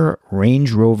signature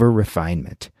Range Rover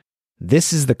refinement.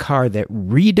 This is the car that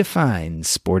redefines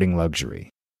sporting luxury.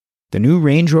 The new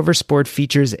Range Rover Sport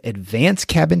features advanced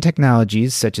cabin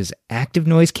technologies such as active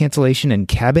noise cancellation and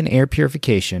cabin air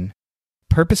purification,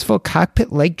 purposeful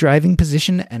cockpit-like driving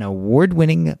position, and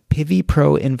award-winning Pivi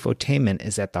Pro infotainment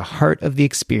is at the heart of the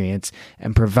experience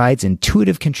and provides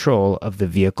intuitive control of the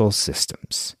vehicle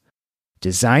systems.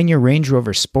 Design your Range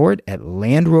Rover Sport at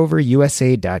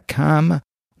LandRoverUSA.com.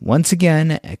 Once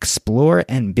again, explore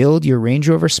and build your Range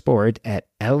Rover Sport at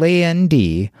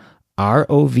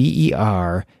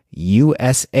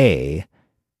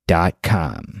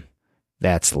LandRoverUSA.com.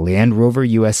 That's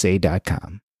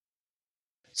LandRoverUSA.com.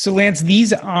 So, Lance,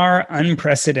 these are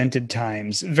unprecedented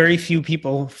times. Very few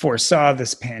people foresaw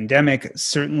this pandemic.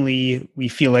 Certainly, we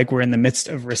feel like we're in the midst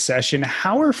of recession.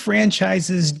 How are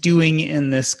franchises doing in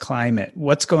this climate?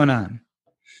 What's going on?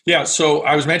 Yeah, so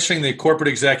I was mentioning the corporate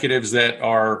executives that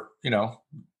are,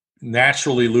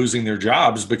 naturally losing their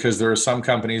jobs because there are some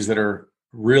companies that are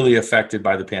really affected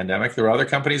by the pandemic. There are other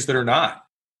companies that are not.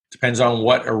 Depends on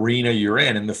what arena you're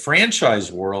in. In the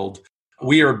franchise world,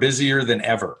 we are busier than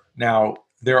ever. Now,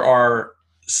 there are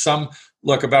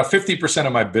about 50%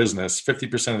 of my business,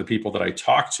 50% of the people that I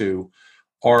talk to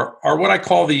are what I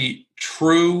call the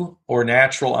true or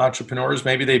natural entrepreneurs.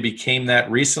 Maybe they became that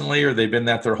recently, or they've been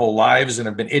that their whole lives and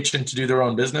have been itching to do their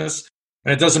own business.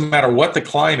 And it doesn't matter what the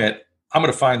climate, I'm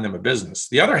going to find them a business.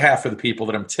 The other half of the people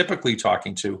that I'm typically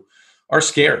talking to are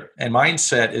scared. And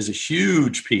mindset is a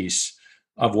huge piece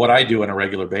of what I do on a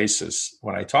regular basis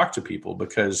when I talk to people,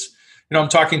 because I'm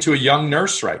talking to a young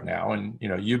nurse right now, and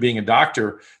you being a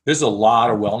doctor, there's a lot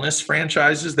of wellness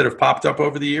franchises that have popped up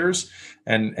over the years,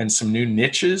 and some new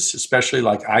niches, especially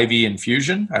like IV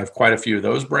infusion. I have quite a few of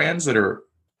those brands that are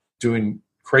doing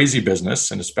crazy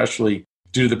business, and especially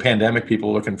due to the pandemic,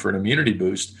 people are looking for an immunity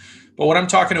boost. But when I'm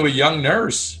talking to a young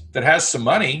nurse that has some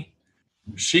money,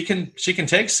 she can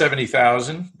take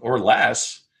 $70,000 or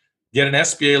less, get an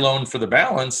SBA loan for the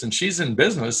balance, and she's in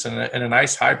business in a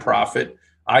nice high profit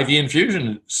IV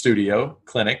infusion studio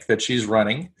clinic that she's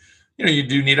running. You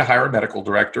do need to hire a medical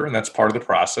director, and that's part of the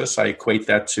process. I equate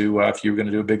that to if you were going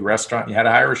to do a big restaurant, you had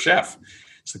to hire a chef.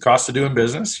 It's the cost of doing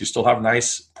business. You still have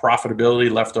nice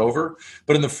profitability left over.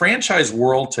 But in the franchise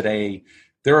world today,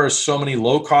 there are so many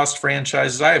low-cost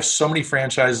franchises. I have so many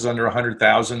franchises under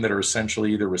 100,000 that are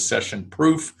essentially either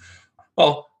recession-proof.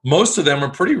 Well, most of them are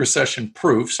pretty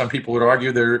recession-proof. Some people would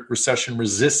argue they're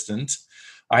recession-resistant.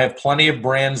 I have plenty of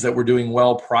brands that were doing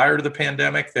well prior to the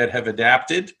pandemic that have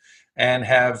adapted and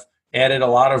have added a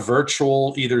lot of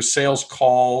virtual either sales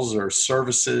calls or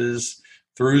services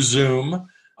through Zoom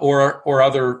or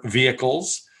other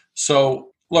vehicles.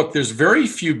 So look, there's very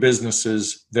few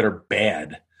businesses that are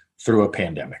bad through a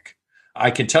pandemic.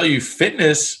 I can tell you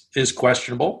fitness is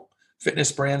questionable.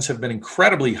 Fitness brands have been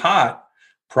incredibly hot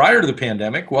prior to the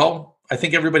pandemic. Well, I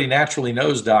think everybody naturally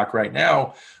knows, Doc, right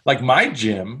now, like my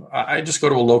gym, I just go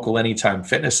to a local Anytime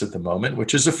Fitness at the moment,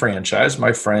 which is a franchise.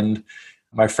 My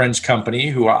friend's company,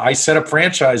 who I set up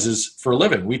franchises for a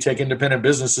living. We take independent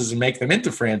businesses and make them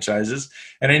into franchises.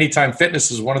 And Anytime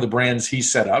Fitness is one of the brands he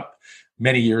set up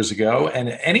many years ago. And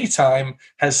Anytime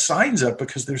has signs up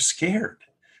because they're scared.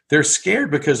 They're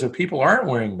scared because if people aren't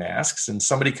wearing masks and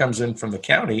somebody comes in from the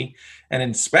county and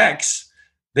inspects,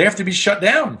 they have to be shut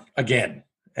down again.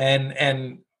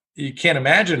 And you can't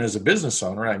imagine as a business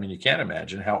owner, you can't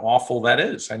imagine how awful that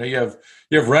is. I know you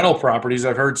have rental properties.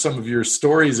 I've heard some of your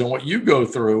stories and what you go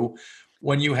through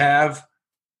when you have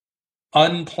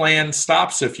unplanned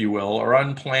stops, if you will, or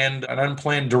an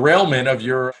unplanned derailment of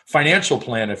your financial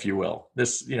plan, if you will.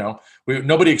 This,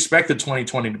 nobody expected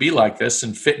 2020 to be like this,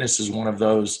 and fitness is one of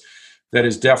those that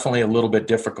is definitely a little bit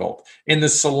difficult. In the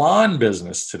salon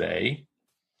business today,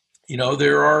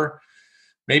 there are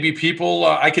maybe people,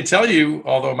 I could tell you,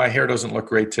 although my hair doesn't look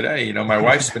great today, my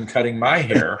wife's been cutting my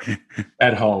hair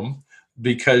at home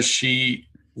because she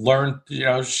learned,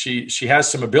 she has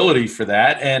some ability for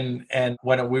that. And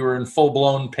when we were in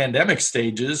full-blown pandemic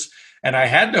stages and I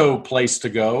had no place to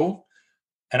go,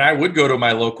 and I would go to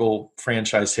my local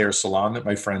franchise hair salon that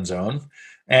my friends own.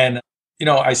 And,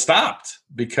 I stopped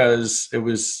because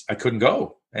I couldn't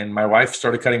go. And my wife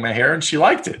started cutting my hair and she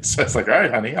liked it. So it's like, all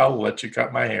right, honey, I'll let you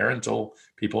cut my hair until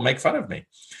people make fun of me.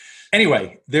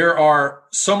 Anyway, there are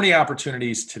so many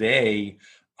opportunities today.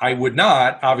 I would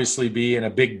not obviously be in a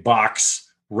big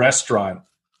box restaurant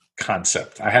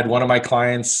concept. I had one of my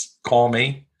clients call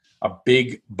me, a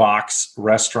big box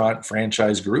restaurant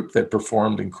franchise group that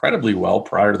performed incredibly well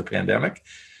prior to the pandemic.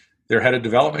 Their head of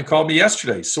development called me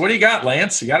yesterday. So what do you got,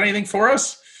 Lance? You got anything for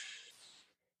us?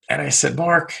 And I said,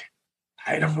 Mark,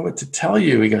 I don't know what to tell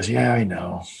you. He goes, yeah, I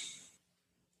know.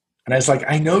 And I was like,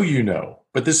 I know you know,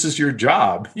 but this is your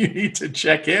job. You need to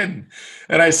check in.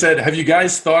 And I said, have you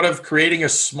guys thought of creating a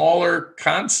smaller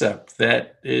concept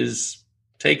that is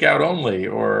takeout only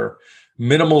or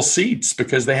minimal seats?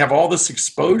 Because they have all this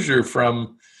exposure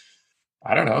from,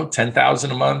 I don't know,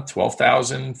 $10,000 a month,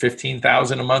 $12,000,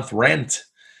 $15,000 a month rent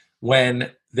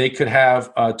when they could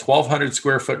have a 1,200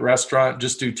 square foot restaurant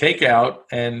just do takeout,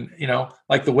 and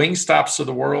like the Wingstops of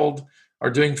the world are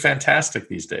doing fantastic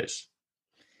these days.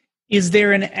 Is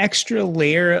there an extra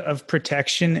layer of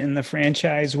protection in the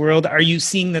franchise world? Are you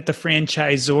seeing that the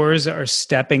franchisors are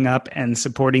stepping up and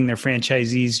supporting their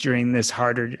franchisees during this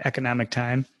harder economic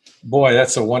time? Boy,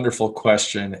 that's a wonderful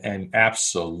question. And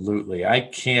absolutely.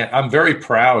 I'm very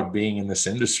proud being in this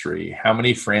industry, how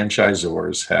many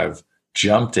franchisors have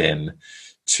jumped in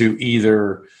to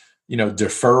either,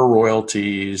 defer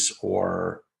royalties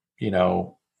or,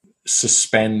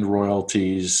 suspend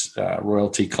royalties,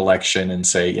 royalty collection, and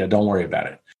say, yeah, don't worry about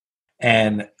it.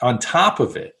 And on top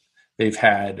of it, they've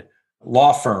had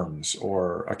law firms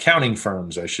or accounting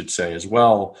firms, I should say, as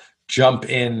well, jump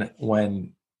in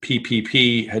when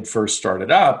PPP had first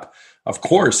started up. Of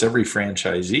course, every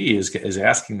franchisee is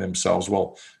asking themselves,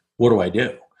 well, what do I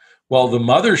do? Well, the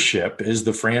mothership is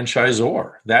the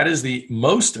franchisor. That is the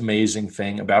most amazing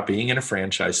thing about being in a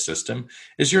franchise system,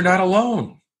 is you're not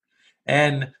alone.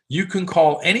 And you can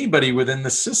call anybody within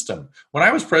the system. When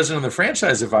I was president of the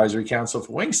Franchise Advisory Council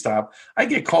for Wingstop, I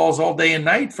get calls all day and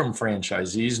night from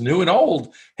franchisees, new and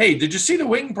old. Hey, did you see the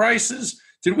wing prices?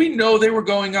 Did we know they were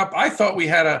going up? I thought we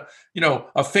had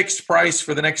a fixed price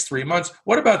for the next 3 months.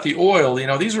 What about the oil?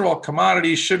 These are all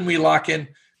commodities. Shouldn't we lock in?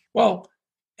 Well,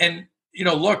 and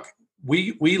look,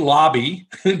 we lobby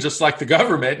just like the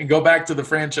government and go back to the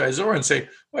franchisor and say,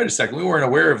 wait a second, we weren't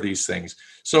aware of these things.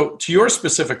 So to your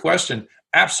specific question,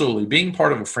 absolutely, being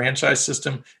part of a franchise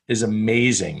system is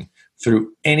amazing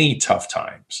through any tough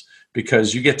times,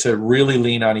 because you get to really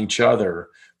lean on each other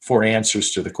for answers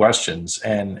to the questions,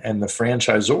 and the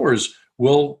franchisors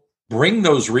will bring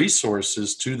those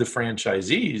resources to the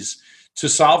franchisees to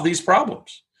solve these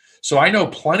problems. So I know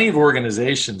plenty of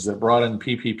organizations that brought in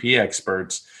PPP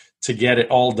experts to get it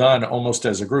all done almost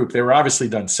as a group. They were obviously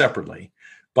done separately,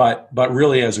 but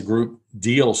really as a group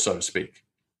deal, so to speak.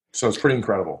 So it's pretty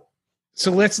incredible.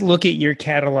 So let's look at your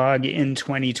catalog in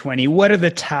 2020. What are the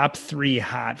top 3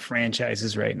 hot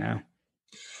franchises right now?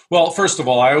 Well, first of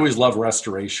all, I always love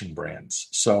restoration brands.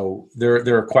 So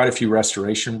there are quite a few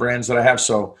restoration brands that I have.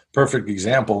 So perfect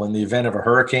example, in the event of a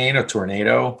hurricane, a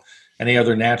tornado, any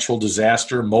other natural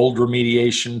disaster, mold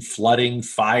remediation, flooding,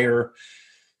 fire,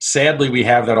 sadly, we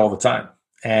have that all the time.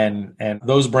 And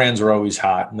those brands are always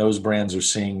hot, and those brands are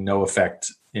seeing no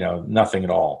effect, nothing at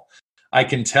all. I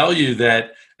can tell you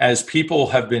that as people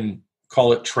have been,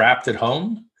 call it, trapped at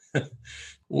home,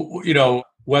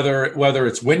 whether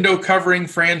it's window covering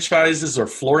franchises or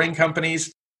flooring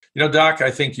companies, Doc,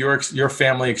 I think your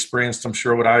family experienced, I'm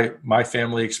sure what my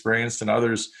family experienced and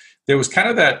others, there was kind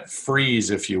of that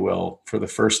freeze, if you will, for the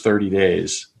first 30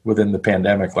 days within the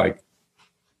pandemic. Like,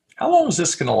 how long is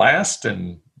this going to last?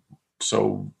 And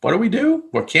so what do we do?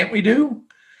 What can't we do?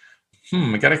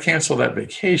 I got to cancel that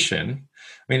vacation.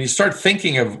 I mean, you start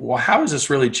thinking of, well, how is this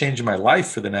really changing my life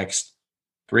for the next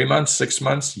 3 months, 6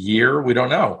 months, year? We don't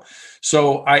know.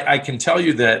 So I can tell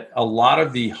you that a lot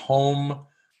of the home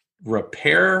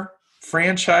repair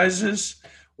franchises,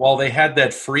 while they had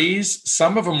that freeze,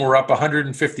 some of them were up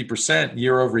 150%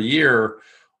 year over year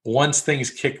once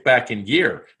things kicked back in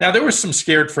gear. Now, there were some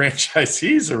scared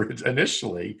franchisees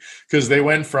initially, because they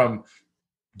went from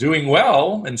doing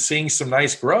well and seeing some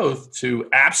nice growth to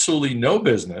absolutely no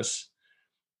business,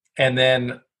 and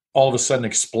then all of a sudden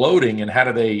exploding. And how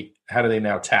do they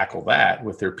now tackle that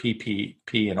with their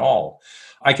PPP and all?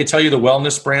 I could tell you the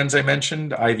wellness brands I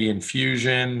mentioned, IV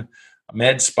Infusion,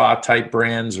 med spa type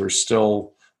brands are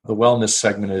still, the wellness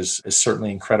segment is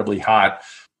certainly incredibly hot.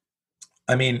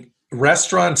 I mean,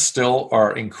 restaurants still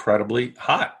are incredibly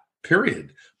hot,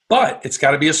 period. But it's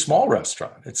got to be a small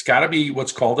restaurant. It's got to be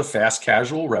what's called a fast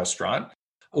casual restaurant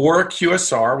or a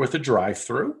QSR with a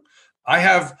drive-through. I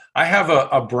have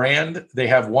a brand. They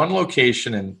have one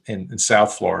location in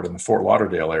South Florida, in the Fort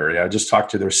Lauderdale area. I just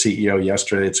talked to their CEO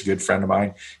yesterday. It's a good friend of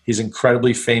mine. He's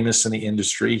incredibly famous in the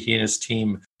industry. He and his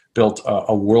team built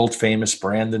a world-famous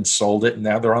brand and sold it, and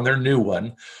now they're on their new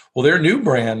one. Well, their new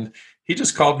brand, he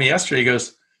just called me yesterday. He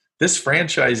goes, this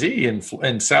franchisee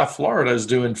in South Florida is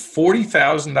doing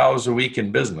 $40,000 a week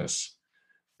in business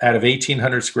out of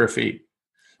 1,800 square feet.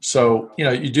 So,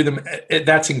 you do them.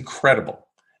 That's incredible.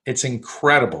 It's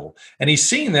incredible. And he's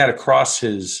seeing that across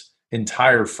his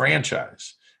entire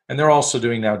franchise. And they're also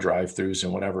doing now drive-throughs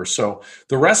and whatever. So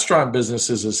the restaurant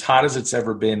business is as hot as it's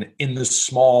ever been in the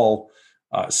small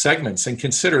segments. And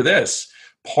consider this,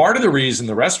 part of the reason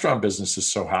the restaurant business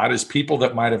is so hot is people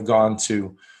that might have gone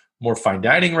to more fine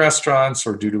dining restaurants,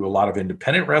 or due to a lot of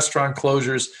independent restaurant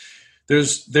closures,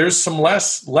 there's some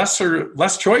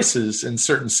less choices in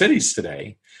certain cities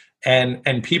today.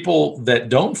 And people that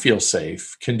don't feel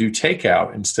safe can do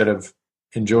takeout instead of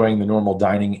enjoying the normal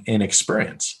dining in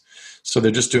experience. So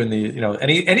they're just doing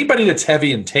anybody that's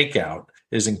heavy in takeout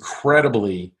is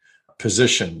incredibly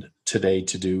positioned today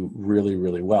to do really,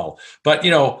 really well. But,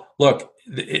 look,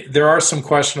 there are some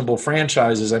questionable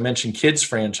franchises. I mentioned kids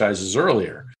franchises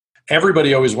earlier.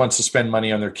 Everybody always wants to spend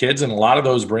money on their kids, and a lot of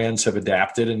those brands have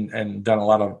adapted and done a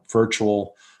lot of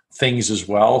virtual things as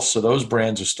well. So those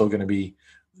brands are still going to be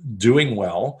doing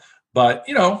well, but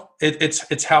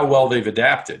it's how well they've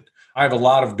adapted. I have a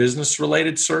lot of business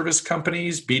related service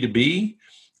companies, B2B,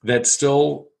 that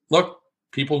still look,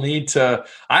 people need to,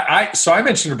 so I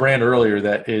mentioned a brand earlier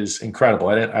that is incredible.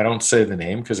 I don't say the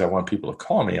name because I want people to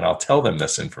call me and I'll tell them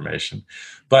this information.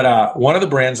 But one of the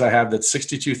brands I have that's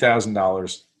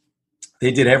 $62,000,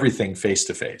 they did everything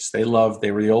face-to-face. They were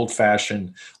the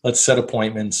old-fashioned, let's set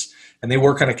appointments, and they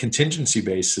work on a contingency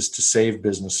basis to save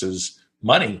businesses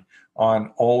money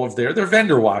on all of their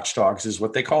vendor watchdogs is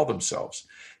what they call themselves.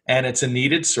 And it's a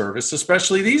needed service,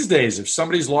 especially these days. If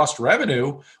somebody's lost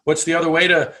revenue, what's the other way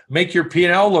to make your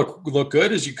P&L look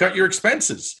good is you cut your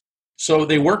expenses. So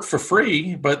they work for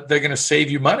free, but they're going to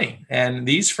save you money. And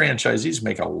these franchisees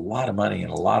make a lot of money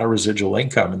and a lot of residual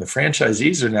income. And the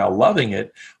franchisees are now loving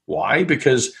it. Why?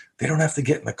 Because they don't have to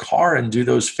get in the car and do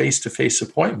those face-to-face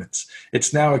appointments.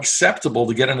 It's now acceptable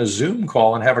to get on a Zoom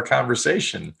call and have a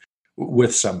conversation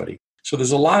with somebody. So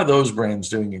there's a lot of those brands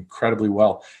doing incredibly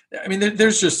well. I mean,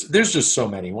 there's just so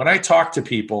many. When I talk to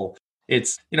people,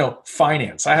 it's,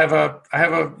 finance. I have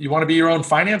a, you want to be your own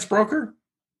finance broker?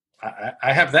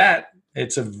 I have that.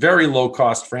 It's a very low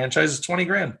cost franchise. It's 20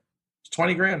 grand. It's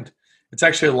 20 grand. It's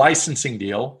actually a licensing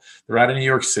deal. They're out of New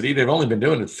York City. They've only been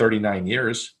doing it 39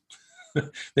 years.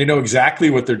 They know exactly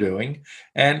what they're doing,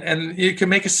 and you can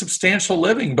make a substantial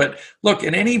living. But look,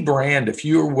 in any brand, if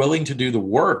you are willing to do the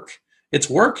work, it's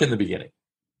work in the beginning.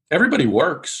 Everybody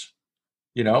works.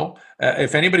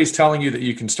 If anybody's telling you that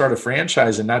you can start a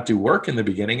franchise and not do work in the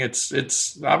beginning,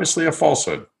 it's obviously a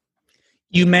falsehood.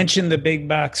 You mentioned the big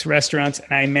box restaurants,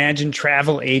 and I imagine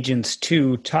travel agents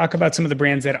too. Talk about some of the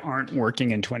brands that aren't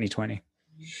working in 2020.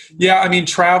 Yeah, I mean,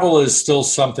 travel is still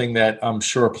something that I'm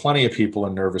sure plenty of people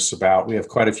are nervous about. We have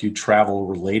quite a few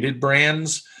travel-related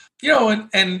brands,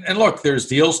 and look, there's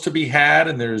deals to be had,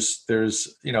 and there's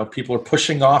people are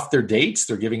pushing off their dates.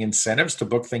 They're giving incentives to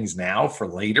book things now for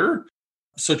later.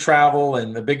 So travel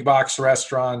and the big box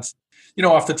restaurants,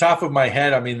 off the top of my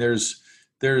head, I mean, there's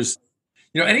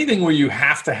anything where you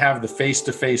have to have the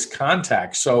face-to-face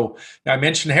contact. So I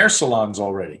mentioned hair salons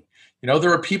already.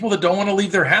 There are people that don't want to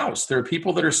leave their house. There are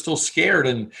people that are still scared,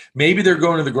 and maybe they're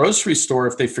going to the grocery store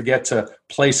if they forget to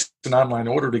place an online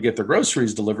order to get their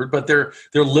groceries delivered, but they're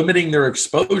limiting their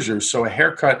exposure. So a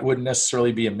haircut wouldn't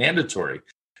necessarily be a mandatory.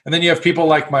 And then you have people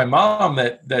like my mom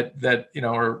that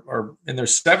are in their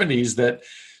 70s that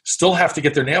still have to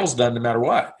get their nails done no matter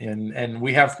what. And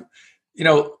we have,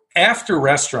 after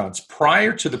restaurants,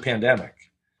 prior to the pandemic,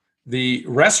 the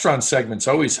restaurant segment's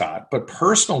always hot, but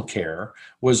personal care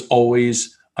was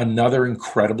always another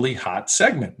incredibly hot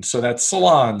segment. So that's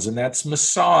salons and that's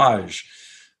massage.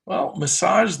 Well,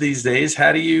 massage these days,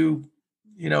 how do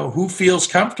who feels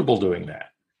comfortable doing that?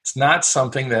 It's not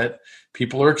something that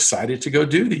people are excited to go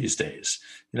do these days.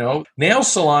 Nail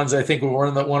salons, I think,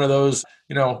 were one of those,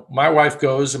 my wife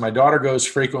goes and my daughter goes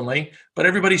frequently, but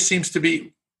everybody seems to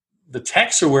be, the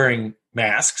techs are wearing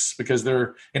masks because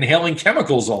they're inhaling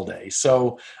chemicals all day.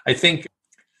 So I think,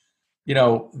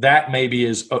 that maybe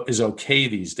is okay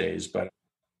these days, but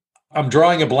I'm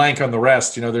drawing a blank on the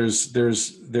rest.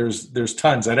 There's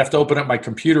tons. I'd have to open up my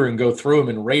computer and go through them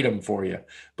and rate them for you.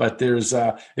 But there's,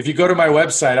 if you go to my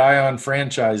website, Ion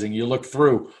Franchising, you look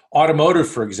through automotive,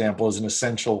 for example, is an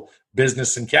essential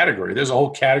business and category. There's a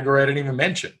whole category I didn't even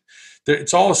mention.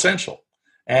 It's all essential.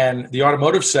 And the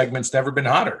automotive segment's never been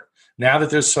hotter. Now that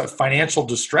there's financial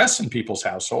distress in people's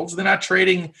households, they're not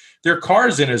trading their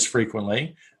cars in as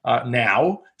frequently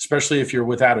now, especially if you're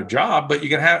without a job. But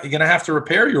you're gonna have to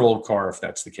repair your old car if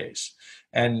that's the case.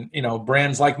 And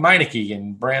brands like Meineke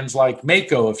and brands like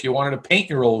Mako, if you wanted to paint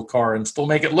your old car and still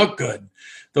make it look good,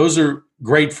 those are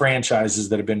great franchises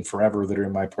that have been forever that are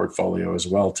in my portfolio as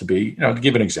well. To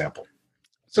give an example.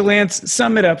 So Lance,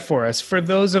 sum it up for us. For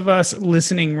those of us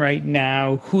listening right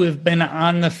now who have been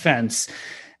on the fence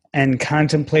and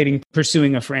contemplating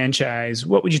pursuing a franchise,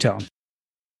 what would you tell them?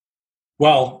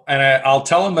 Well, and I'll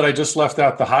tell them that I just left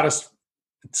out the hottest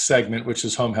segment, which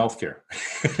is home healthcare.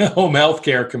 Home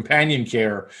healthcare, companion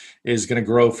care is going to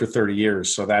grow for 30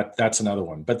 years. So that's another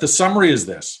one. But the summary is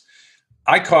this.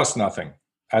 I cost nothing,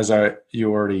 as you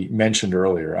already mentioned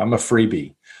earlier. I'm a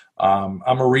freebie.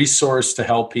 I'm a resource to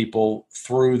help people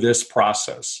through this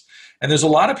process. And there's a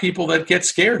lot of people that get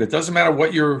scared. It doesn't matter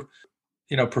what your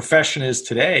profession is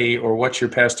today or what your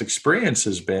past experience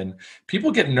has been.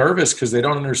 People get nervous because they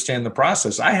don't understand the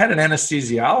process. I had an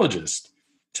anesthesiologist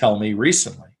tell me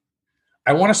recently,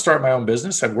 I want to start my own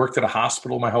business. I've worked at a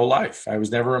hospital my whole life. I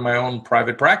was never in my own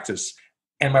private practice.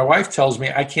 And my wife tells me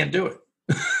I can't do it.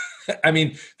 I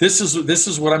mean, this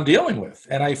is what I'm dealing with.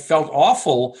 And I felt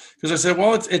awful because I said,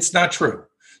 well, it's not true.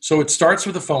 So it starts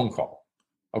with a phone call.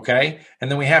 Okay.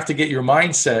 And then we have to get your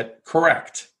mindset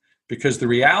correct, because the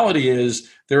reality is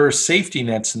there are safety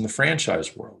nets in the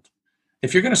franchise world.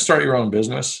 If you're going to start your own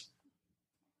business,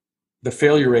 the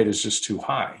failure rate is just too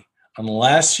high.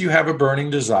 Unless you have a burning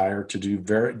desire to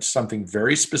do something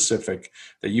very specific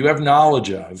that you have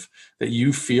knowledge of, that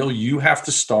you feel you have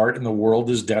to start and the world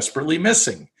is desperately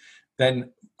missing, then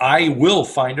I will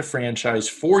find a franchise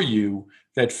for you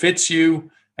that fits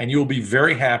you and you'll be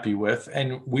very happy with.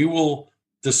 And we will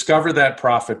discover that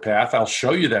profit path. I'll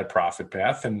show you that profit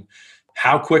path and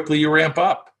how quickly you ramp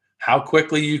up, how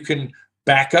quickly you can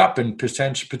back up and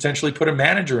potentially put a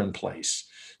manager in place.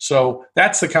 So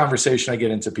that's the conversation I get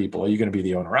into people. Are you going to be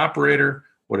the owner operator?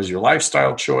 What is your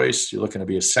lifestyle choice? You're looking to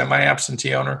be a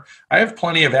semi-absentee owner. I have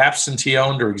plenty of absentee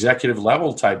owned or executive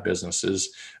level type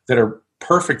businesses that are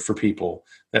perfect for people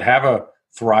that have a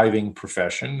thriving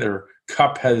profession. Their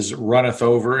cup has runneth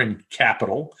over in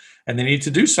capital and they need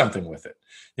to do something with it.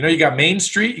 You got Main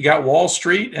Street, you got Wall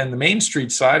Street, and the Main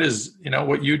Street side is,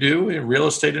 what you do in real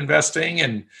estate investing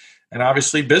and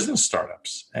obviously business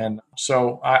startups. And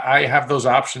so I have those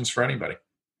options for anybody.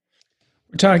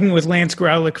 We're talking with Lance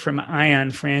Graulich from Ion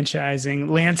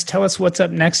Franchising. Lance, tell us what's up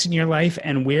next in your life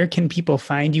and where can people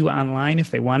find you online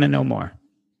if they want to know more?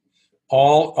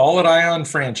 All at Ion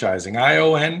Franchising,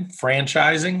 ION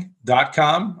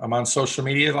I'm on social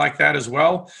media like that as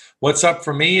well. What's up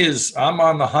for me is I'm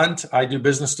on the hunt. I do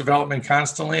business development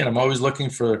constantly, and I'm always looking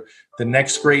for the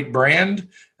next great brand.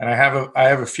 And I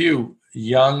have a few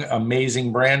young,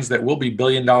 amazing brands that will be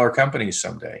billion-dollar companies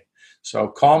someday. So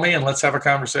call me and let's have a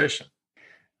conversation.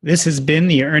 This has been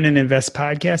the Earn and Invest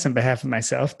podcast. On behalf of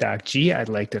myself, Doc G, I'd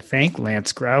like to thank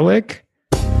Lance Graulich.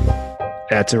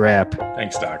 That's a wrap.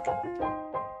 Thanks, Doc.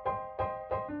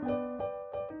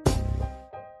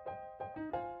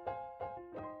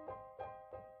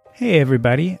 Hey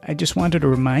everybody, I just wanted to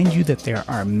remind you that there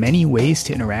are many ways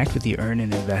to interact with the Earn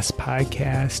and Invest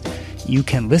podcast. You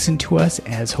can listen to us,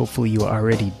 as hopefully you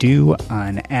already do,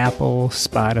 on Apple,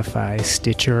 Spotify,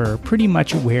 Stitcher, or pretty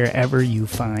much wherever you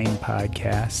find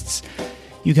podcasts.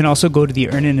 You can also go to the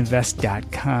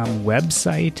earnandinvest.com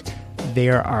website.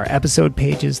 There are episode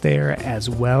pages there, as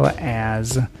well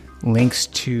as links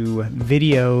to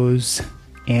videos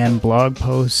and blog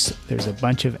posts. There's a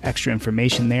bunch of extra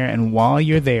information there. And while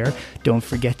you're there, don't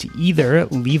forget to either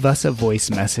leave us a voice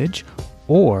message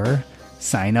or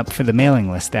sign up for the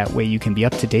mailing list. That way you can be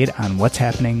up to date on what's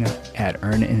happening at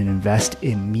Earn and Invest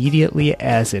immediately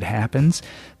as it happens.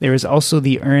 There is also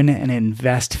the Earn and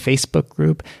Invest Facebook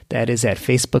group that is at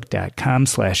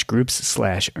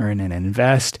facebook.com/groups/Earn and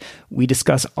Invest. We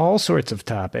discuss all sorts of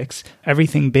topics,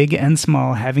 everything big and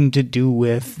small having to do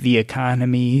with the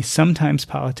economy, sometimes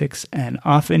politics, and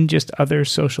often just other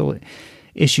social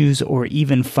issues or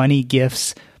even funny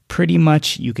gifts. Pretty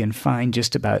much you can find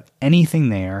just about anything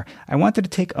there. I wanted to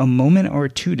take a moment or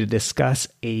two to discuss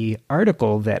an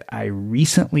article that I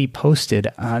recently posted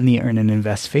on the Earn and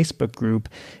Invest Facebook group.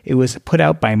 It was put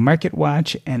out by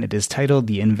MarketWatch, and it is titled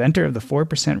 "The Inventor of the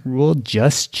 4% Rule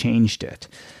Just Changed It."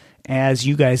 As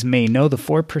you guys may know, the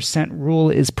 4% rule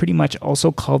is pretty much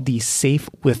also called the safe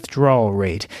withdrawal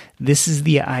rate. This is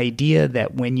the idea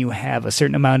that when you have a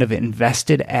certain amount of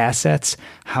invested assets,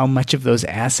 how much of those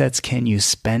assets can you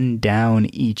spend down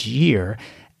each year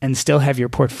and still have your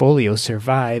portfolio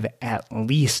survive at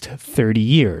least 30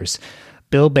 years.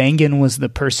 Bill Bengen was the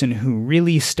person who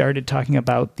really started talking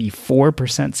about the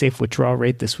 4% safe withdrawal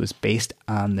rate. This was based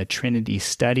on the Trinity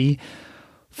study.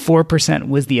 4%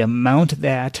 was the amount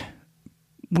that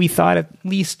we thought at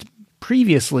least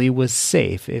previously was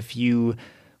safe. If you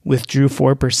withdrew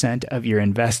 4% of your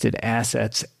invested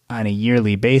assets on a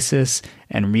yearly basis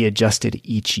and readjusted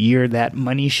each year, that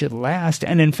money should last.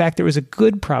 And in fact, there was a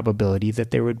good probability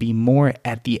that there would be more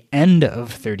at the end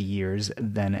of 30 years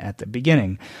than at the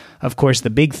beginning. Of course, the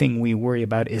big thing we worry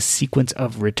about is sequence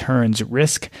of returns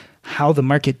risk. How the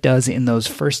market does in those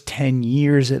first 10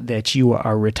 years that you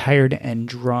are retired and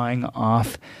drawing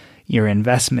off your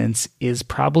investments is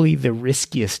probably the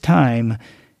riskiest time,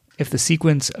 if the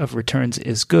sequence of returns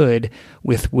is good,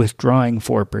 with withdrawing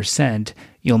 4%,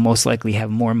 you'll most likely have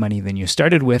more money than you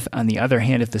started with. On the other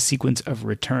hand, if the sequence of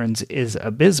returns is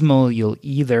abysmal, you'll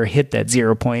either hit that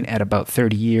 0 point at about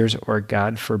 30 years, or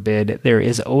God forbid, there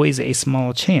is always a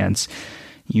small chance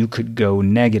you could go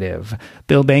negative.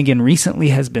 Bill Bengen recently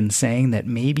has been saying that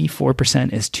maybe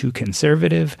 4% is too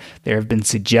conservative. There have been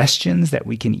suggestions that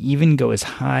we can even go as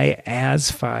high as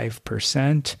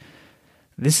 5%.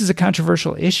 This is a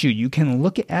controversial issue. You can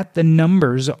look at the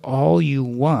numbers all you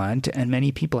want, and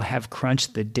many people have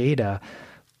crunched the data,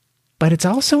 but it's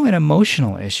also an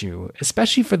emotional issue,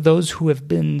 especially for those who have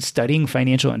been studying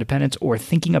financial independence or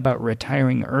thinking about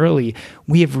retiring early.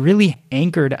 We have really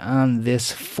anchored on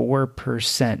this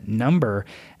 4% number.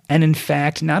 And in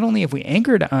fact, not only have we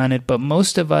anchored on it, but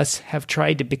most of us have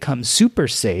tried to become super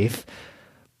safe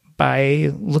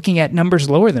by looking at numbers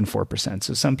lower than 4%.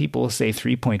 So some people will say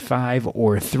 3.5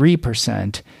 or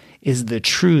 3% is the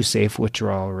true safe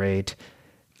withdrawal rate.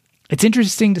 It's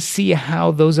interesting to see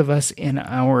how those of us in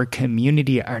our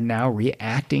community are now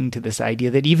reacting to this idea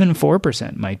that even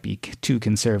 4% might be too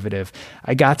conservative.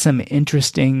 I got some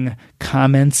interesting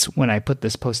comments when I put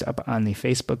this post up on the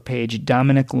Facebook page.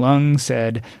 Dominic Lung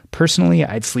said, personally,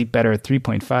 I'd sleep better at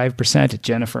 3.5%.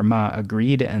 Jennifer Ma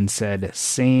agreed and said,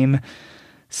 same.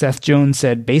 Seth Jones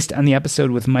said, based on the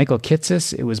episode with Michael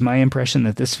Kitsis, it was my impression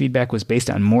that this feedback was based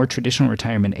on more traditional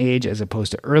retirement age as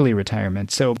opposed to early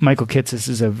retirement. So Michael Kitsis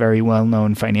is a very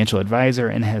well-known financial advisor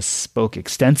and has spoke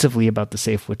extensively about the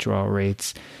safe withdrawal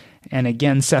rates. And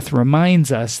again, Seth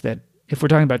reminds us that if we're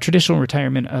talking about traditional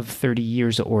retirement of 30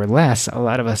 years or less, a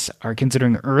lot of us are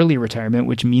considering early retirement,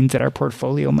 which means that our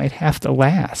portfolio might have to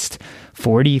last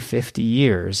 40, 50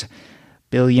 years.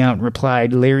 Bill Yount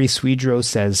replied, Larry Swedrow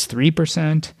says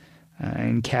 3%.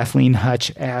 And Kathleen Hutch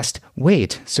asked,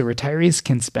 wait, so retirees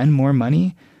can spend more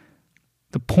money?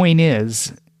 The point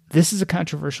is, this is a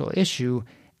controversial issue,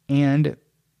 and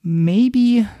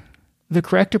maybe the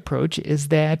correct approach is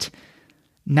that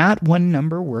not one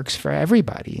number works for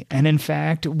everybody. And in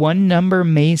fact, one number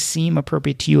may seem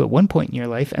appropriate to you at one point in your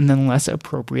life and then less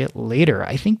appropriate later.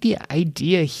 I think the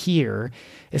idea here,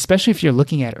 especially if you're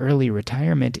looking at early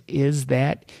retirement, is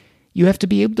that you have to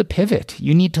be able to pivot.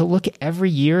 You need to look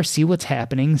every year, see what's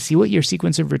happening, see what your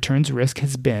sequence of returns risk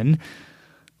has been.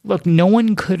 Look, no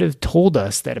one could have told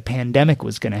us that a pandemic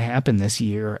was going to happen this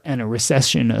year and a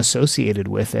recession associated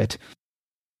with it.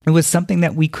 It was something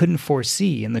that we couldn't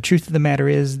foresee. And the truth of the matter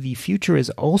is, the future is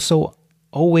also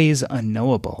always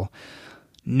unknowable.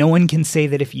 No one can say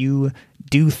that if you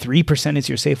do 3% as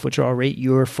your safe withdrawal rate,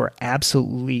 you're for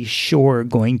absolutely sure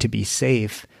going to be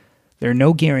safe. There are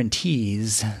no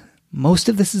guarantees. Most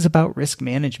of this is about risk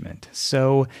management.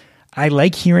 So I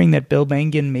like hearing that Bill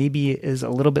Bengen maybe is a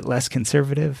little bit less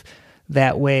conservative.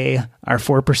 That way, our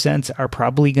 4% are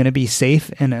probably going to be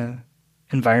safe in a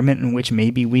environment in which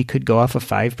maybe we could go off a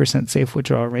 5% safe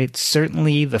withdrawal rate.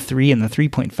 Certainly the 3 and the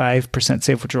 3.5%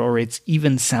 safe withdrawal rates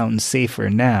even sound safer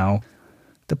now.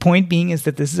 The point being is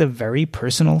that this is a very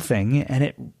personal thing, and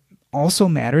it also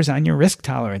matters on your risk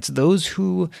tolerance. Those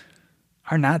who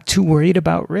are not too worried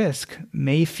about risk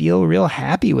may feel real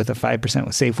happy with a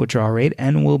 5% safe withdrawal rate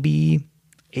and will be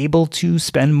able to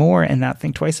spend more and not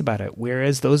think twice about it.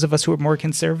 Whereas those of us who are more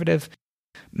conservative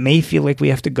may feel like we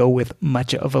have to go with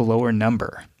much of a lower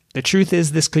number. The truth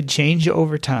is this could change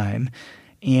over time,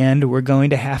 and we're going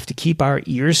to have to keep our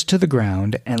ears to the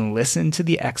ground and listen to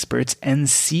the experts and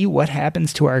see what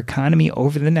happens to our economy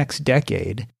over the next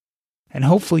decade. And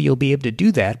hopefully you'll be able to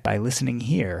do that by listening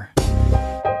here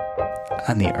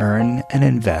on the Earn and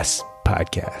Invest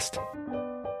podcast.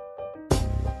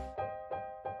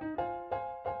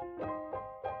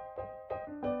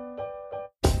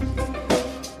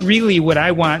 Really what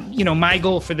I want, my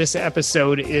goal for this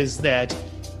episode is that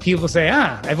people say,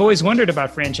 I've always wondered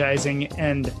about franchising,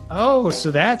 and so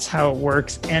that's how it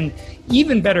works. And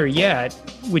even better yet,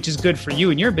 which is good for you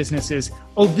and your business, is,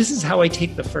 this is how I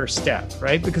take the first step,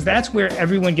 right? Because that's where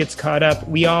everyone gets caught up.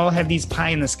 We all have these pie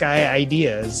in the sky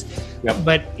ideas,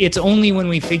 but it's only when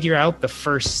we figure out the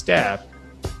first step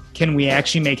can we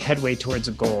actually make headway towards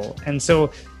a goal. And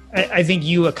so I think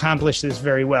you accomplished this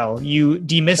very well. You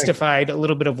demystified a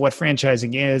little bit of what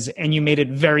franchising is, and you made it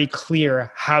very clear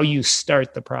how you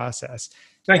start the process.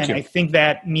 Thank you. I think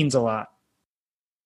that means a lot.